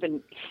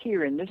even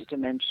here in this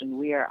dimension,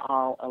 we are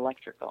all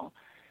electrical.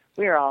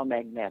 We are all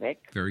magnetic.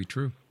 Very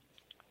true.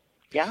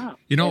 Yeah.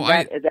 You know,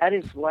 and that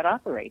is what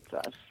operates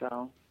us.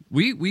 So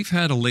We've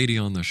had a lady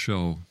on the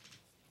show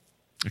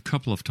a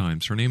couple of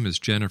times. Her name is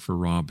Jennifer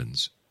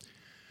Robbins.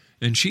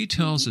 And she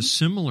tells a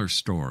similar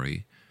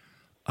story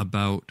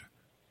about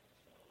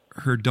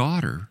her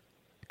daughter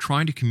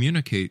trying to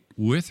communicate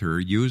with her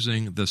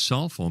using the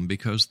cell phone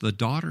because the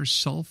daughter's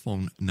cell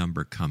phone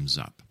number comes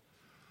up.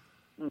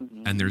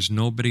 And there's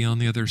nobody on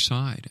the other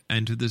side.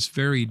 And to this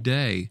very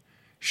day,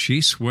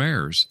 she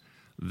swears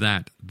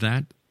that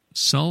that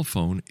cell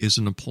phone is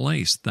in a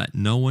place that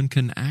no one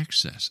can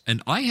access.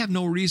 And I have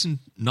no reason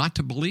not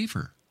to believe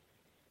her.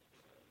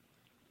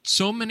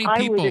 So many I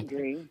people, would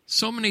agree.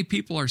 so many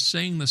people are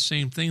saying the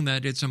same thing,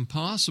 that it's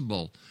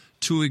impossible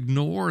to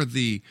ignore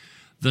the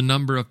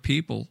number of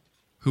people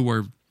who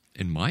are,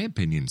 in my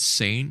opinion,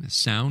 sane,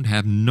 sound,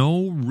 have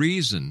no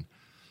reason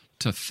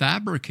to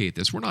fabricate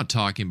this. We're not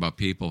talking about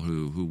people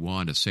who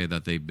want to say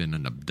that they've been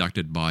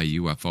abducted by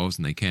UFOs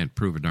and they can't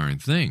prove a darn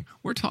thing.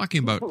 We're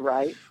talking about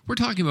Right. We're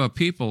talking about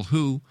people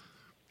who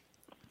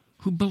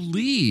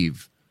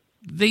believe,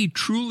 they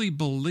truly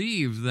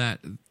believe that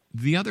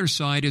the other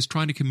side is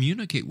trying to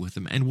communicate with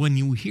them. And when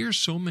you hear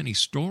so many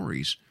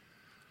stories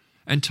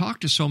and talk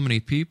to so many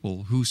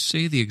people who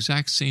say the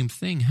exact same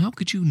thing, how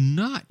could you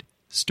not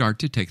start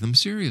to take them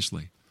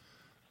seriously?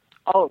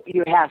 Oh,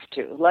 you have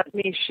to. Let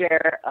me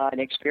share an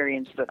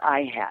experience that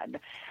I had.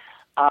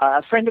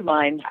 A friend of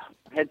mine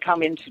had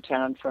come into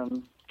town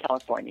from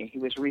California. He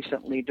was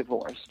recently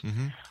divorced.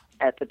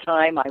 At the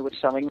time, I was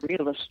selling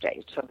real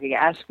estate, so he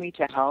asked me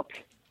to help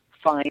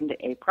find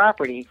a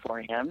property for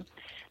him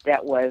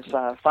that was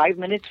 5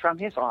 minutes from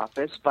his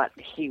office, but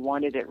he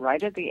wanted it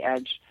right at the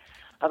edge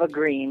of a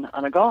green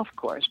on a golf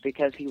course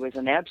because he was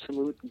an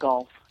absolute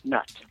golf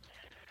nut.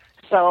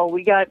 So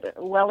we got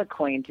well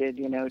acquainted,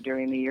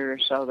 during the year or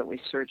so that we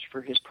searched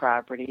for his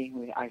property.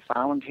 I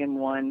found him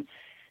one.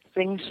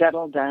 Things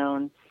settled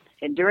down.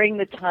 And during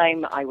the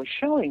time I was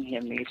showing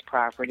him these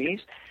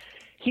properties,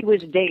 he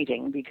was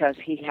dating because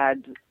he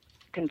had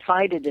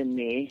confided in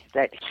me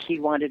that he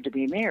wanted to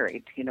be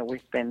married,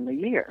 within the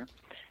year.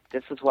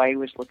 This is why he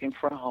was looking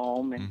for a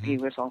home, and he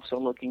was also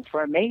looking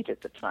for a mate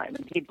at the time.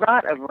 And he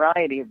brought a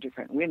variety of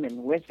different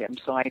women with him,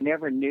 so I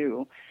never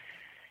knew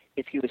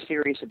if he was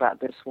serious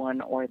about this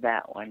one or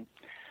that one.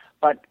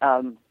 But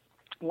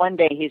one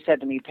day he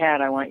said to me,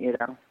 Pat, I want you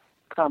to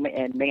come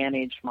and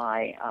manage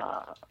my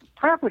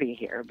property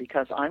here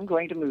because I'm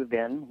going to move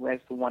in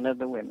with one of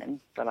the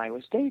women that I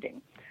was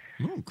dating.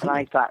 Oh, cool. And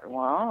I thought,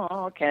 well,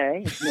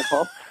 okay,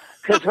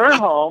 because her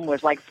home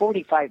was like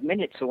 45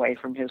 minutes away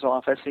from his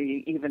office,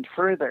 even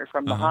further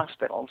from the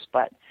hospitals.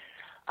 But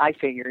I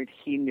figured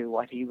he knew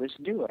what he was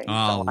doing.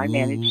 So I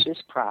managed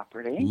his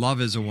property.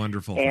 Love is a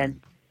wonderful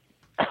thing.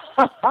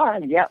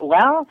 Yeah,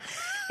 well,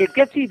 it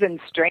gets even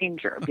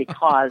stranger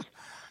because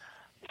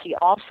he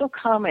also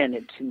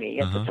commented to me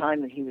at the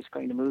time that he was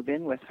going to move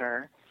in with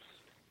her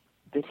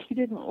that he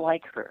didn't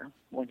like her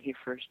when he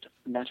first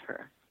met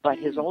her. But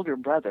his older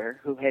brother,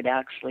 who had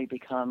actually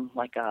become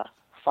like a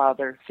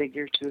father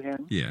figure to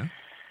him,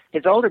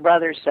 his older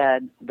brother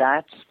said,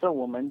 that's the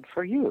woman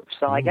for you.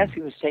 So I guess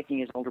he was taking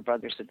his older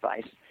brother's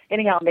advice.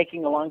 Anyhow,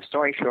 making a long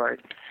story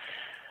short,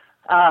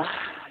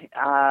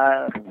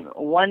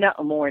 one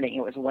morning,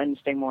 it was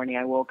Wednesday morning,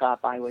 I woke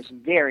up. I was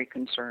very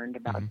concerned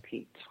about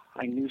Pete.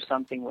 I knew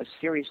something was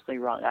seriously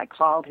wrong. I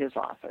called his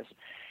office.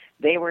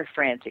 They were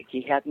frantic.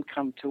 He hadn't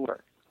come to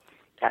work.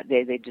 That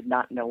day, they did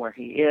not know where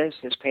he is.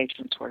 His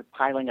patients were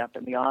piling up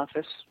in the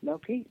office. No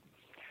Pete.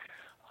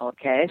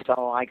 Okay,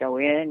 so I go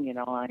in,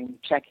 I'm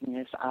checking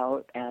this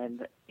out,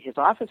 and his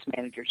office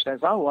manager says,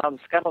 oh, well, the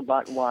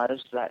scuttlebutt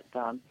was that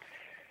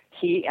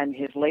he and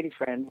his lady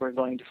friend were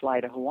going to fly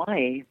to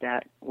Hawaii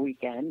that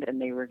weekend, and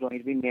they were going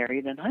to be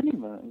married and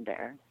honeymoon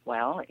there.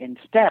 Well,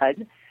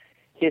 instead,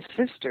 his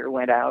sister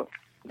went out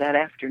that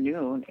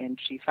afternoon, and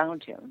she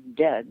found him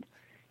dead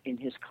in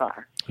his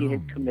car. He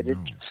had committed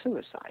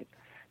suicide.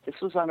 This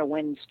was on a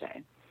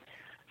Wednesday.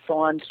 So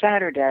on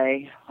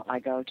Saturday, I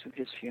go to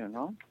his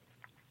funeral,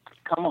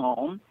 come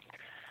home,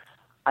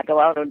 I go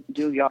out and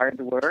do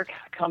yard work,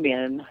 come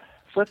in,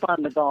 flip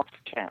on the golf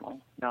channel.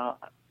 Now,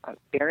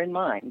 bear in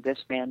mind,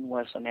 this man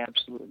was an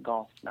absolute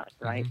golf nut,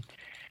 right?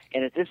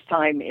 And at this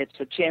time, it's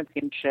a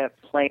championship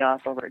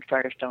playoff over at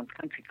Firestone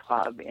Country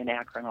Club in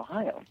Akron,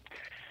 Ohio.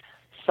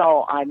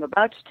 So I'm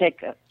about to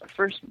take a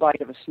first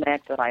bite of a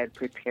snack that I had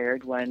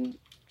prepared when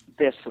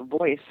this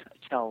voice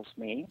tells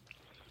me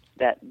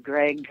that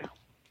Greg,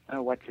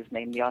 what's his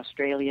name, the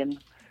Australian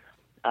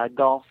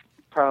golf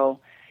pro,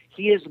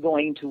 he is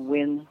going to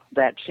win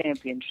that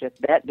championship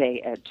that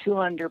day at 2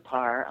 under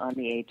par on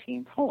the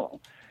 18th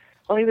hole.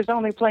 Well, he was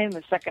only playing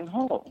the second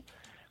hole.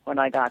 when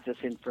I got this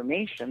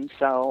information.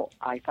 So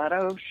I thought,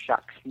 oh,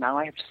 shucks, now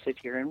I have to sit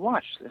here and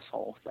watch this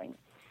whole thing.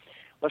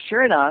 Well,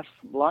 sure enough,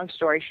 long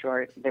story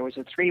short, there was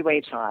a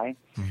three-way tie.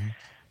 Mm-hmm.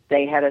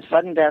 They had a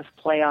sudden death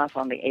playoff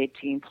on the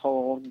 18th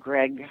hole.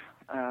 Greg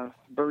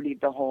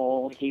birdied the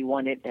hole. He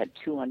won it at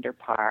 2 under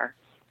par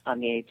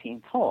on the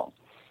 18th hole.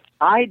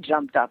 I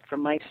jumped up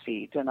from my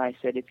seat and I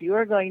said, if you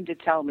are going to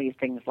tell me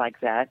things like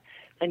that,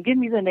 then give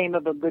me the name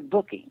of a good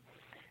bookie.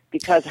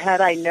 Because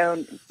had I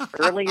known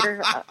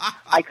earlier,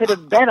 I could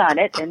have bet on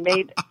it and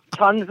made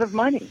tons of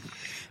money.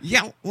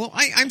 Yeah, well,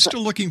 I'm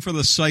still looking for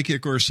the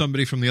psychic or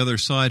somebody from the other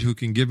side who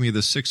can give me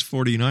the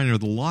 649 or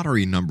the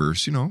lottery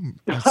numbers, you know.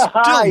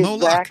 Still no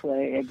luck.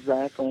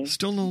 Exactly.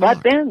 Still no luck.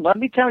 luck. But then, let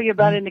me tell you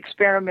about an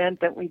experiment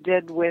that we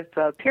did with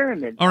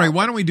pyramids. All right,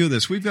 why don't we do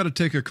this? We've got to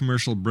take a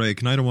commercial break,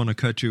 and I don't want to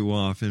cut you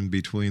off in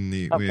between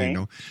the... Okay. You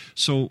know.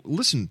 So,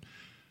 listen,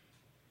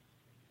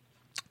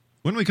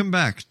 when we come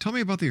back, tell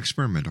me about the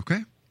experiment,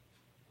 okay?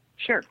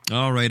 Sure.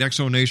 All right,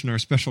 Exo Nation, our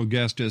special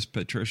guest is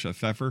Patricia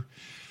Pfeffer.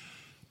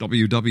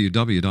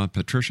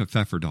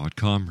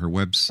 www.patriciapfeffer.com.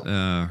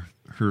 Her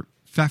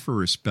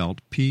Pfeffer is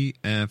spelled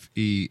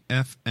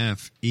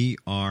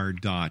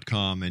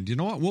Pfeffer.com. And you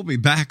know what? We'll be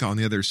back on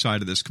the other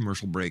side of this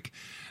commercial break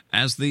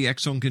as the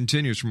X Zone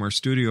continues from our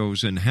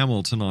studios in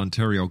Hamilton,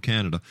 Ontario,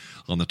 Canada,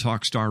 on the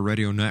Talkstar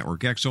Radio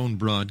Network, X Zone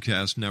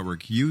Broadcast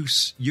Network,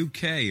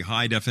 UK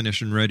High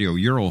Definition Radio,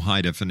 Euro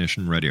High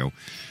Definition Radio,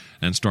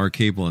 and Star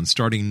Cable. And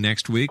starting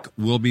next week,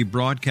 we'll be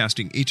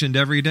broadcasting each and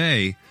every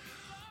day,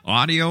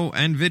 audio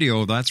and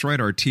video. That's right,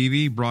 our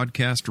TV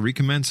broadcast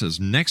recommences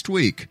next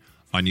week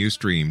on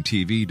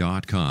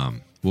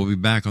UstreamTV.com. We'll be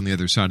back on the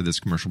other side of this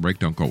commercial break.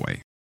 Don't go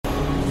away.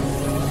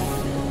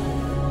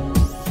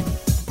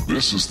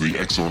 This is the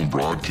X Zone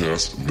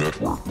Broadcast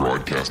Network,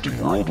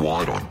 broadcasting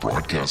worldwide on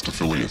broadcast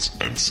affiliates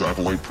and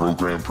satellite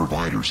program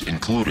providers,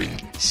 including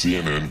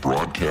CNN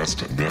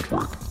Broadcast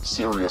Network,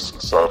 Sirius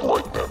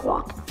Satellite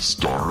Network,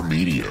 Star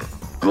Media,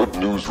 Good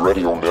News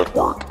Radio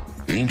Network,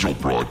 Angel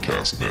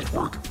Broadcast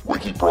Network,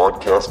 Wiki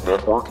Broadcast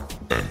Network,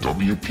 and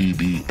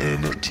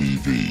WPBN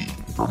TV.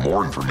 For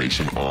more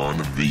information on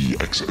the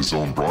X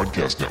Zone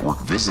Broadcast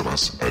Network, visit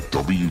us at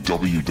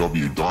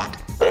www.xzbn.net.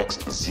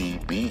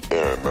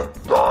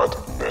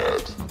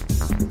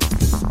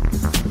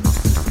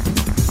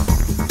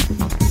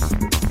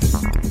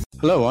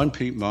 Hello, I'm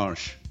Pete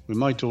Marsh. With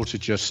my daughter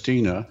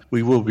Justina,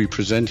 we will be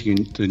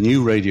presenting the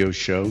new radio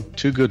show,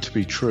 Too Good to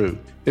Be True.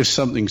 If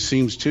something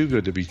seems too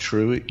good to be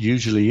true, it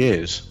usually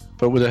is.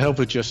 But with the help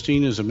of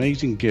Justina's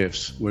amazing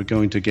gifts, we're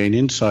going to gain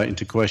insight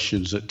into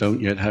questions that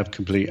don't yet have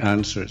complete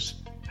answers.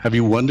 Have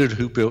you wondered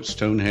who built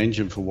Stonehenge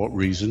and for what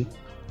reason?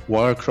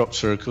 Why are crop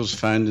circles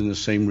found in the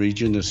same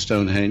region as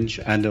Stonehenge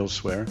and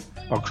elsewhere?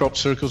 Are crop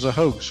circles a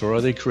hoax, or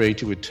are they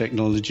created with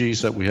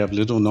technologies that we have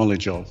little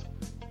knowledge of?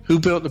 Who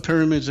built the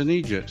pyramids in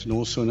Egypt and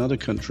also in other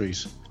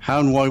countries? How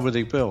and why were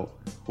they built?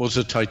 Was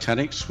the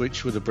Titanic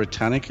switched with the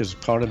Britannic as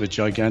part of a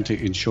gigantic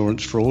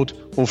insurance fraud,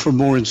 or for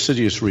more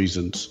insidious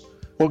reasons?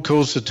 What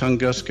caused the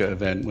Tunguska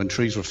event when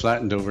trees were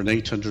flattened over an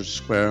 800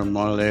 square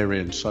mile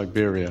area in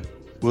Siberia?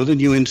 Will the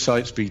new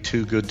insights be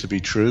too good to be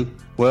true?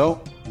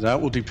 Well,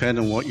 that will depend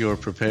on what you are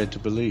prepared to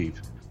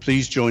believe.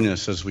 Please join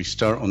us as we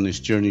start on this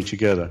journey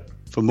together.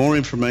 For more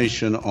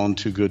information on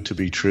Too Good to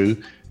Be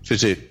True,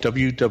 visit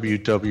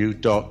www.xzbn.net.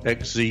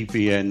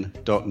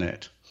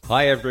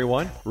 Hi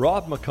everyone,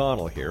 Rob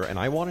McConnell here, and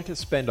I wanted to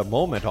spend a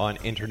moment on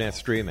internet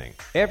streaming.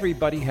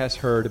 Everybody has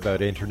heard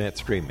about internet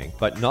streaming,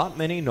 but not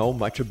many know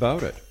much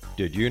about it.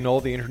 Did you know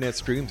the internet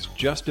streams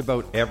just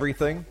about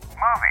everything?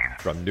 Movies.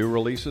 From new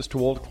releases to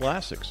old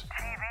classics.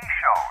 TV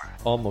shows.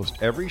 Almost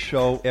every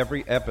show,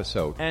 every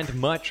episode, and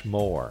much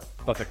more.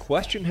 But the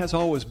question has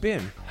always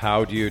been,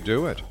 how do you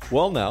do it?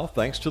 Well now,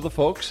 thanks to the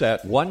folks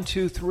at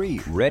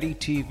 123 Ready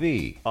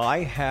TV, I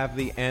have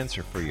the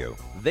answer for you.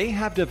 They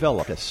have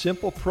developed a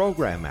simple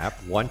program app,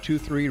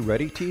 123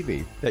 Ready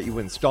TV, that you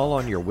install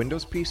on your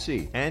Windows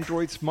PC,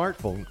 Android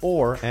smartphone,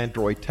 or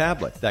Android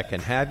tablet that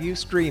can have you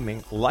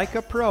streaming like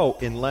a pro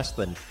in less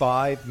than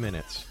 5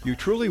 minutes. You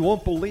truly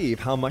won't believe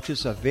how much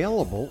is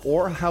available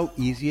or how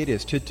easy it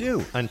is to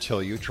do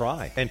until you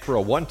try. And for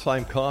a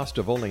one-time cost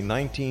of only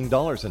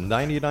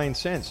 $19.99,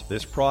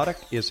 this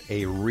product is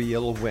a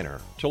real winner.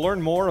 To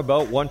learn more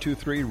about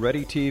 123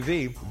 Ready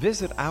TV,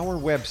 visit our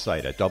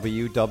website at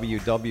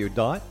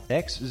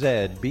www.xzbn.net.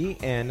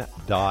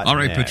 All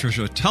right,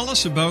 Patricia, tell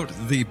us about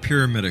the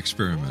pyramid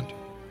experiment.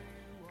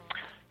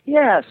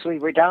 Yes, we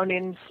were down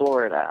in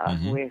Florida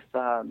with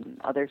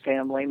other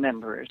family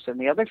members, and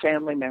the other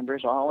family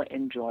members all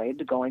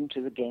enjoyed going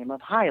to the game of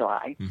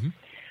Jai-Alai.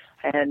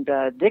 And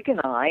Dick and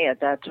I,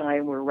 at that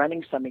time, were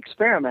running some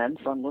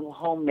experiments on little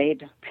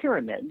homemade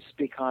pyramids,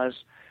 because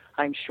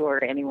I'm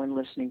sure anyone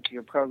listening to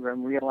your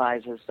program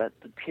realizes that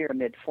the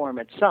pyramid form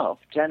itself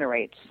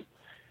generates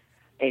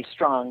a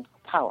strong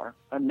power,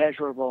 a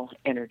measurable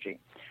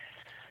energy.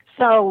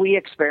 So we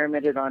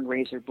experimented on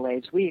razor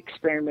blades. We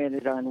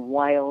experimented on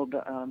wild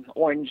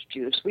orange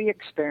juice. We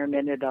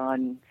experimented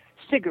on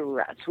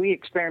cigarettes. We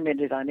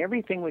experimented on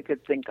everything we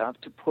could think of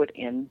to put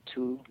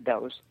into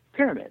those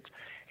pyramids,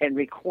 and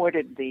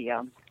recorded the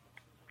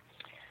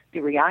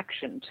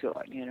reaction to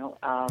it.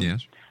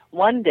 Yes.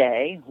 One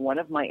day, one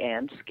of my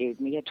aunts gave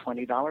me a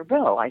 $20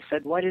 bill. I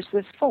said, "What is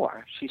this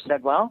for?" She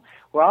said, "Well,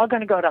 we're all going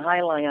to go to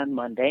High Lie on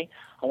Monday.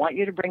 I want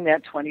you to bring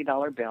that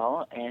 $20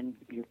 bill, and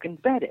you can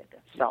bet it."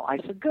 So I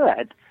said,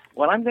 "Good.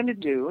 What I'm going to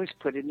do is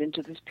put it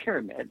into this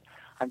pyramid.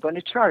 I'm going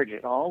to charge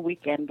it all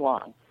weekend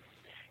long.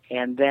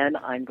 And then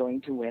I'm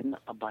going to win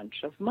a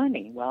bunch of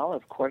money." Well,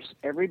 of course,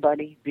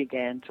 everybody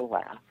began to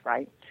laugh,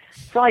 right?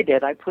 So I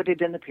did. I put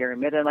it in the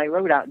pyramid, and I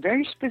wrote out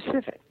very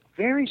specific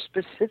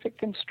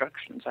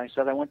instructions. I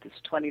said, I want this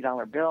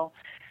 $20 bill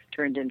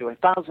turned into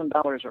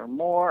 $1,000 or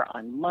more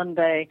on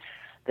Monday,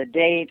 the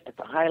date at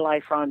the High Lie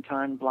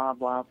Fronton, blah,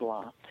 blah,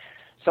 blah.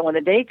 So when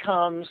the day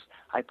comes,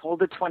 I pull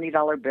the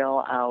 $20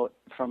 bill out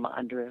from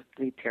under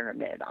the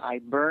pyramid. I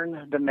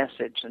burn the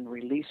message and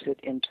release it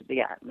into the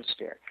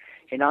atmosphere.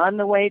 And on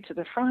the way to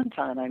the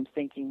Fronton, I'm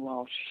thinking,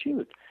 well,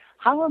 shoot,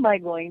 how am I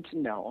going to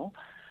know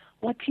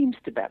what teams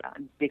to bet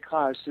on?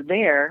 Because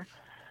there,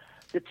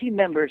 the team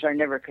members are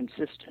never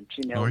consistent.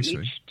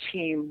 Each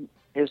team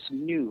is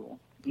new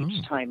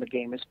each time a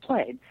game is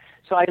played.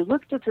 So I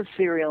looked at the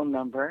serial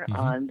number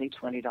on the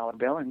 $20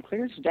 bill, and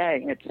clear as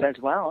day, it says,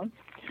 well,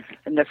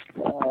 in the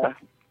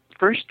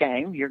first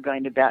game, you're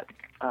going to bet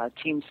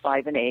teams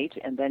 5 and 8,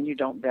 and then you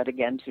don't bet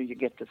again until you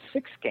get the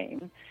sixth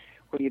game,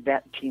 where you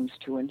bet teams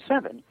 2 and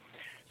 7.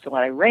 So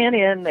when I ran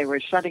in, they were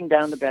shutting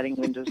down the betting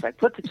windows. I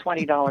put the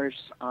 $20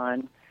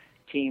 on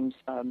teams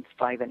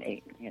 5 and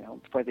 8,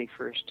 for the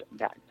first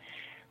bet.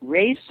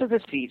 Raised to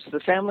the seats. The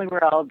family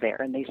were all there,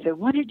 and they said,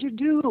 "What did you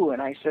do?"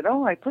 And I said,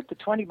 "Oh, I put the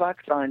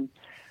 $20 on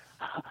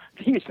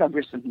these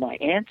numbers." And my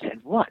aunt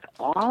said, "What,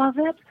 all of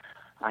it?"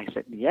 I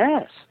said,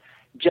 "Yes."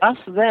 Just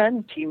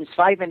then, teams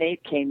 5 and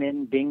 8 came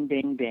in, bing,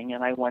 bing, bing,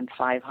 and I won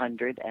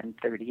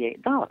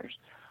 $538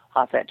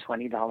 off that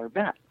 $20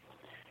 bet.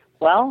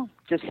 Well,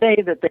 to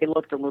say that they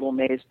looked a little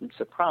amazed and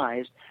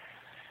surprised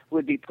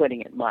would be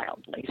putting it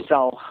mildly.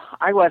 So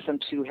I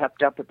wasn't too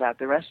hepped up about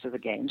the rest of the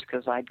games,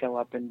 because I'd go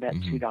up and bet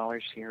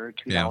 $2 here or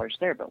 $2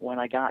 there. But when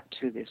I got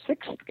to the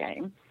sixth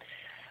game,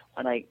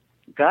 when I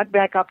got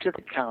back up to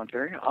the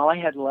counter, all I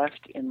had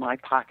left in my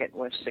pocket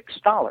was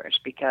 $6,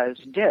 because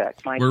Dick,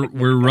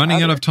 we're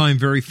running out of time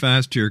very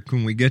fast here.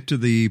 Can we get to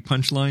the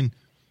punchline?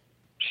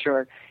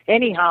 Sure.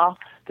 Anyhow,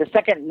 the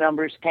second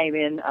numbers came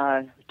in,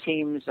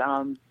 teams,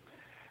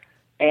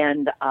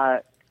 and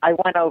I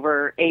won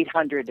over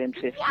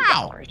 $850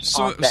 off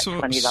that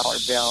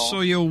 $20 bill.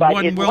 So you but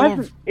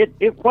won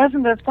it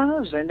wasn't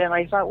 $1,000, and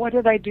I thought, what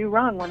did I do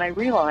wrong? When I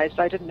realized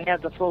I didn't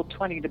have the full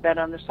 $20 to bet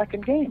on the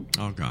second game.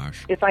 Oh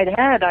gosh! If I'd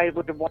had, I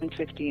would have won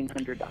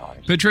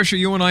 $1,500. Patricia,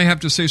 you and I have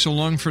to say so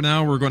long for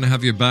now. We're going to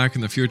have you back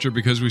in the future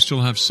because we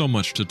still have so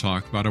much to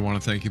talk about. I want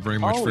to thank you very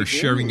much for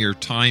sharing your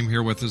time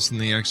here with us in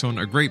the X Zone.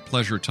 A great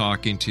pleasure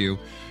talking to you.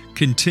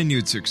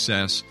 Continued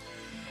success.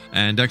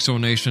 And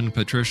Exonation,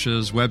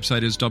 Patricia's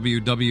website is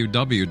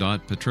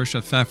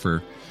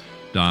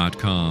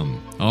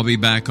www.patriciapfeffer.com. I'll be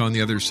back on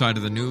the other side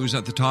of the news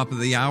at the top of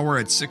the hour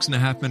at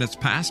 6.5 minutes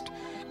past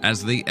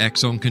as the X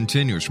Zone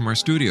continues from our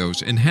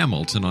studios in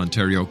Hamilton,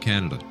 Ontario,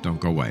 Canada.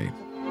 Don't go away.